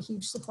 they can be a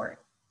huge support.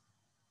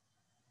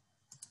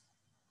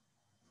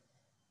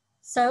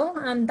 So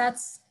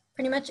that's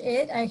pretty much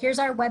it. Here's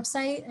our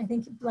website. I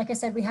think, like I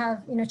said, we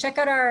have, check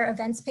out our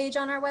events page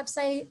on our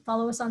website,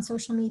 follow us on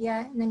social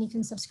media, and then you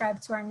can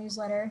subscribe to our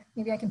newsletter.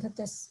 Maybe I can put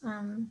this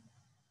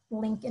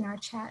link in our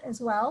chat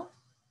as well.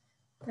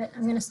 But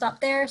I'm going to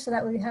stop there so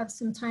that we have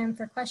some time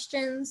for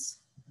questions.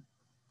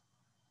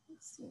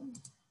 Let's see.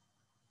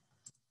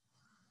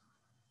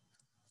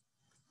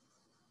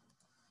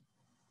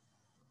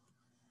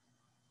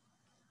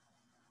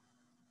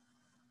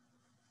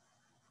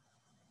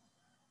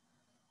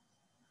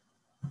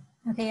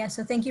 Okay, yeah,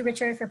 so thank you,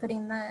 Richard, for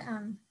putting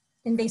the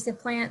invasive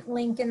plant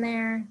link in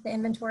there, the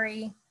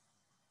inventory.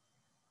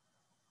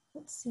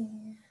 Let's see.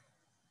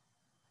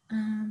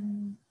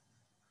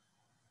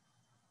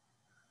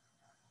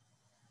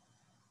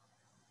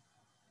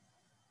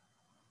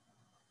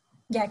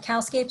 Yeah,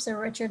 Calscape, so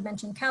Richard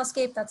mentioned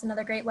Calscape, that's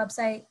another great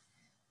website.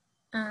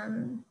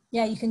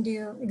 Yeah, you can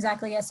do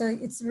exactly. Yeah, so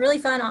it's really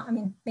fun. I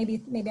mean,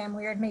 maybe I'm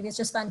weird. Maybe it's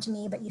just fun to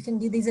me, but you can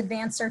do these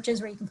advanced searches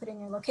where you can put in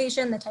your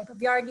location, the type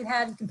of yard you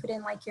have. You can put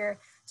in like your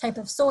type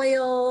of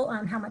soil,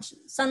 how much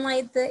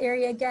sunlight the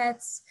area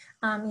gets,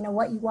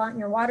 what you want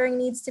your watering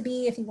needs to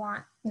be. If you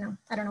want,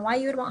 I don't know why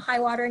you would want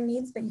high watering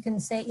needs, but you can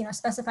say,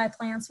 specify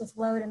plants with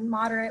low and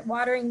moderate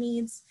watering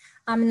needs,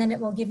 and then it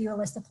will give you a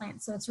list of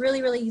plants. So it's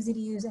really, really easy to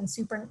use and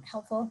super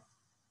helpful.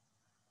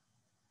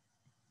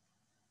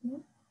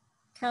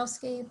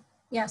 Calscape.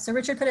 Yeah, so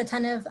Richard put a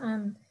ton of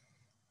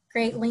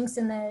great links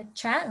in the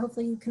chat.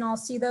 Hopefully you can all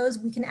see those.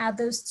 We can add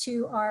those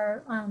to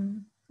our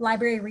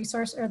library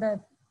resource or the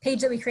page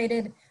that we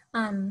created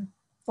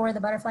for the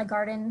Butterfly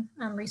Garden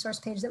resource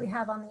page that we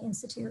have on the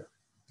Institute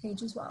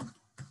page as well.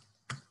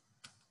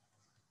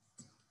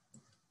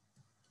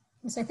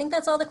 So I think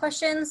that's all the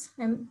questions.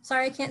 I'm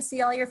sorry I can't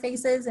see all your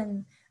faces,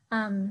 and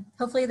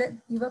hopefully that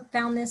you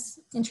found this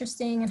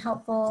interesting and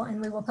helpful,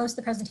 and we will post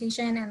the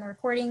presentation and the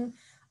recording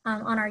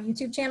on our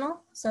YouTube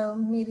channel. So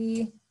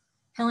maybe,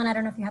 Helen, I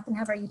don't know if you happen to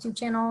have our YouTube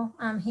channel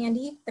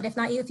handy, but if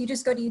not, if you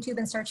just go to YouTube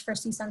and search for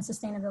CSUN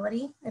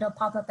Sustainability, it'll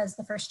pop up as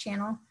the first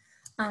channel.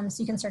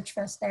 So you can search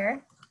for us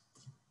there.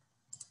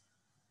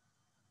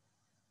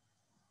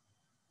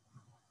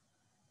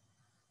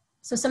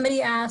 So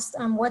somebody asked,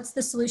 what's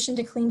the solution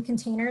to clean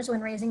containers when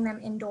raising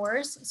them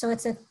indoors? So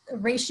it's a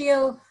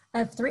ratio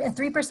of a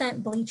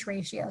 3% bleach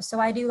ratio. So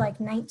I do like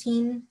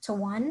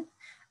 19:1.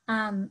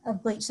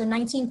 Of bleach. So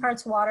 19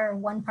 parts water,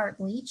 1 part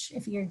bleach.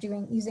 If you're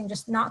using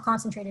just not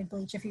concentrated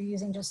bleach, if you're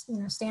using just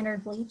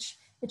standard bleach,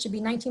 it should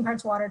be 19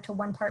 parts water to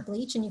 1 part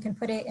bleach, and you can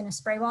put it in a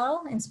spray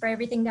bottle and spray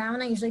everything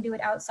down. I usually do it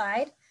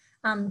outside,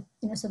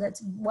 so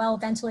that's well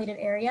ventilated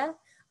area.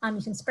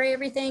 You can spray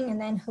everything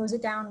and then hose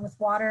it down with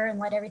water and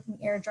let everything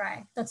air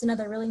dry. That's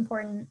another really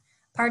important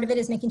part of it,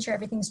 is making sure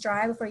everything's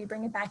dry before you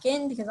bring it back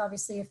in, because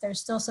obviously if there's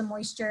still some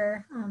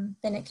moisture,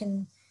 then it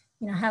can,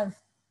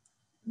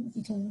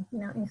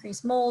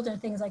 increase mold and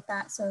things like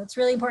that. So it's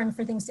really important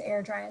for things to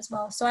air dry as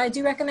well. So I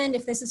do recommend,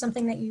 if this is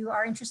something that you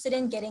are interested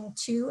in, getting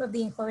 2 of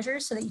the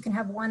enclosures so that you can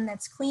have one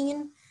that's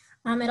clean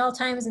at all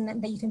times,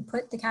 and that you can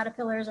put the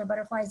caterpillars or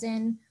butterflies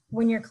in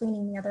when you're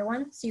cleaning the other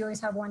one. So you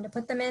always have one to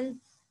put them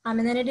in. And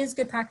then it is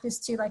good practice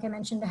too, like I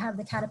mentioned, to have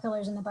the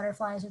caterpillars and the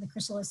butterflies or the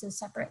chrysalises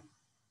separate.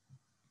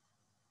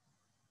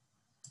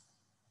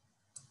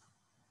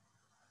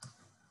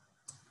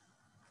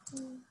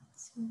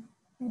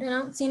 I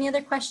don't see any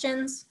other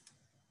questions.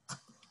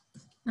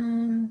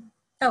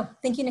 Oh,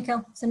 thank you,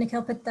 Nikhil. So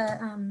Nikhil put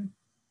the,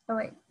 oh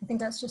wait, I think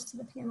that's just to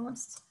the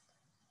panelists.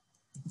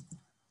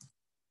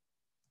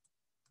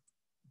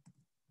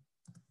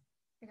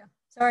 There you go.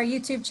 So our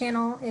YouTube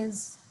channel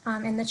is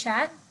in the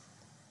chat.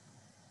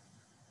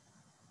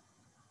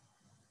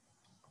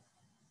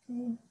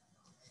 Okay.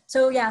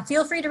 So yeah,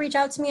 feel free to reach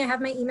out to me. I have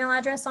my email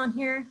address on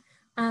here.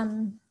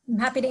 I'm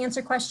happy to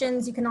answer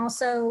questions. You can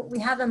also, we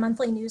have a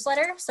monthly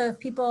newsletter. So if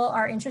people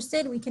are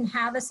interested, we can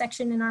have a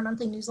section in our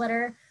monthly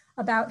newsletter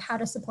about how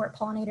to support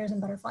pollinators and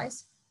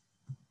butterflies.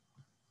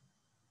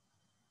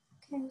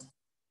 Okay.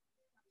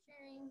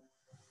 Sharing.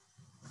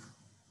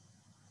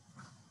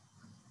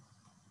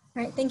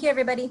 All right, thank you,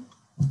 everybody.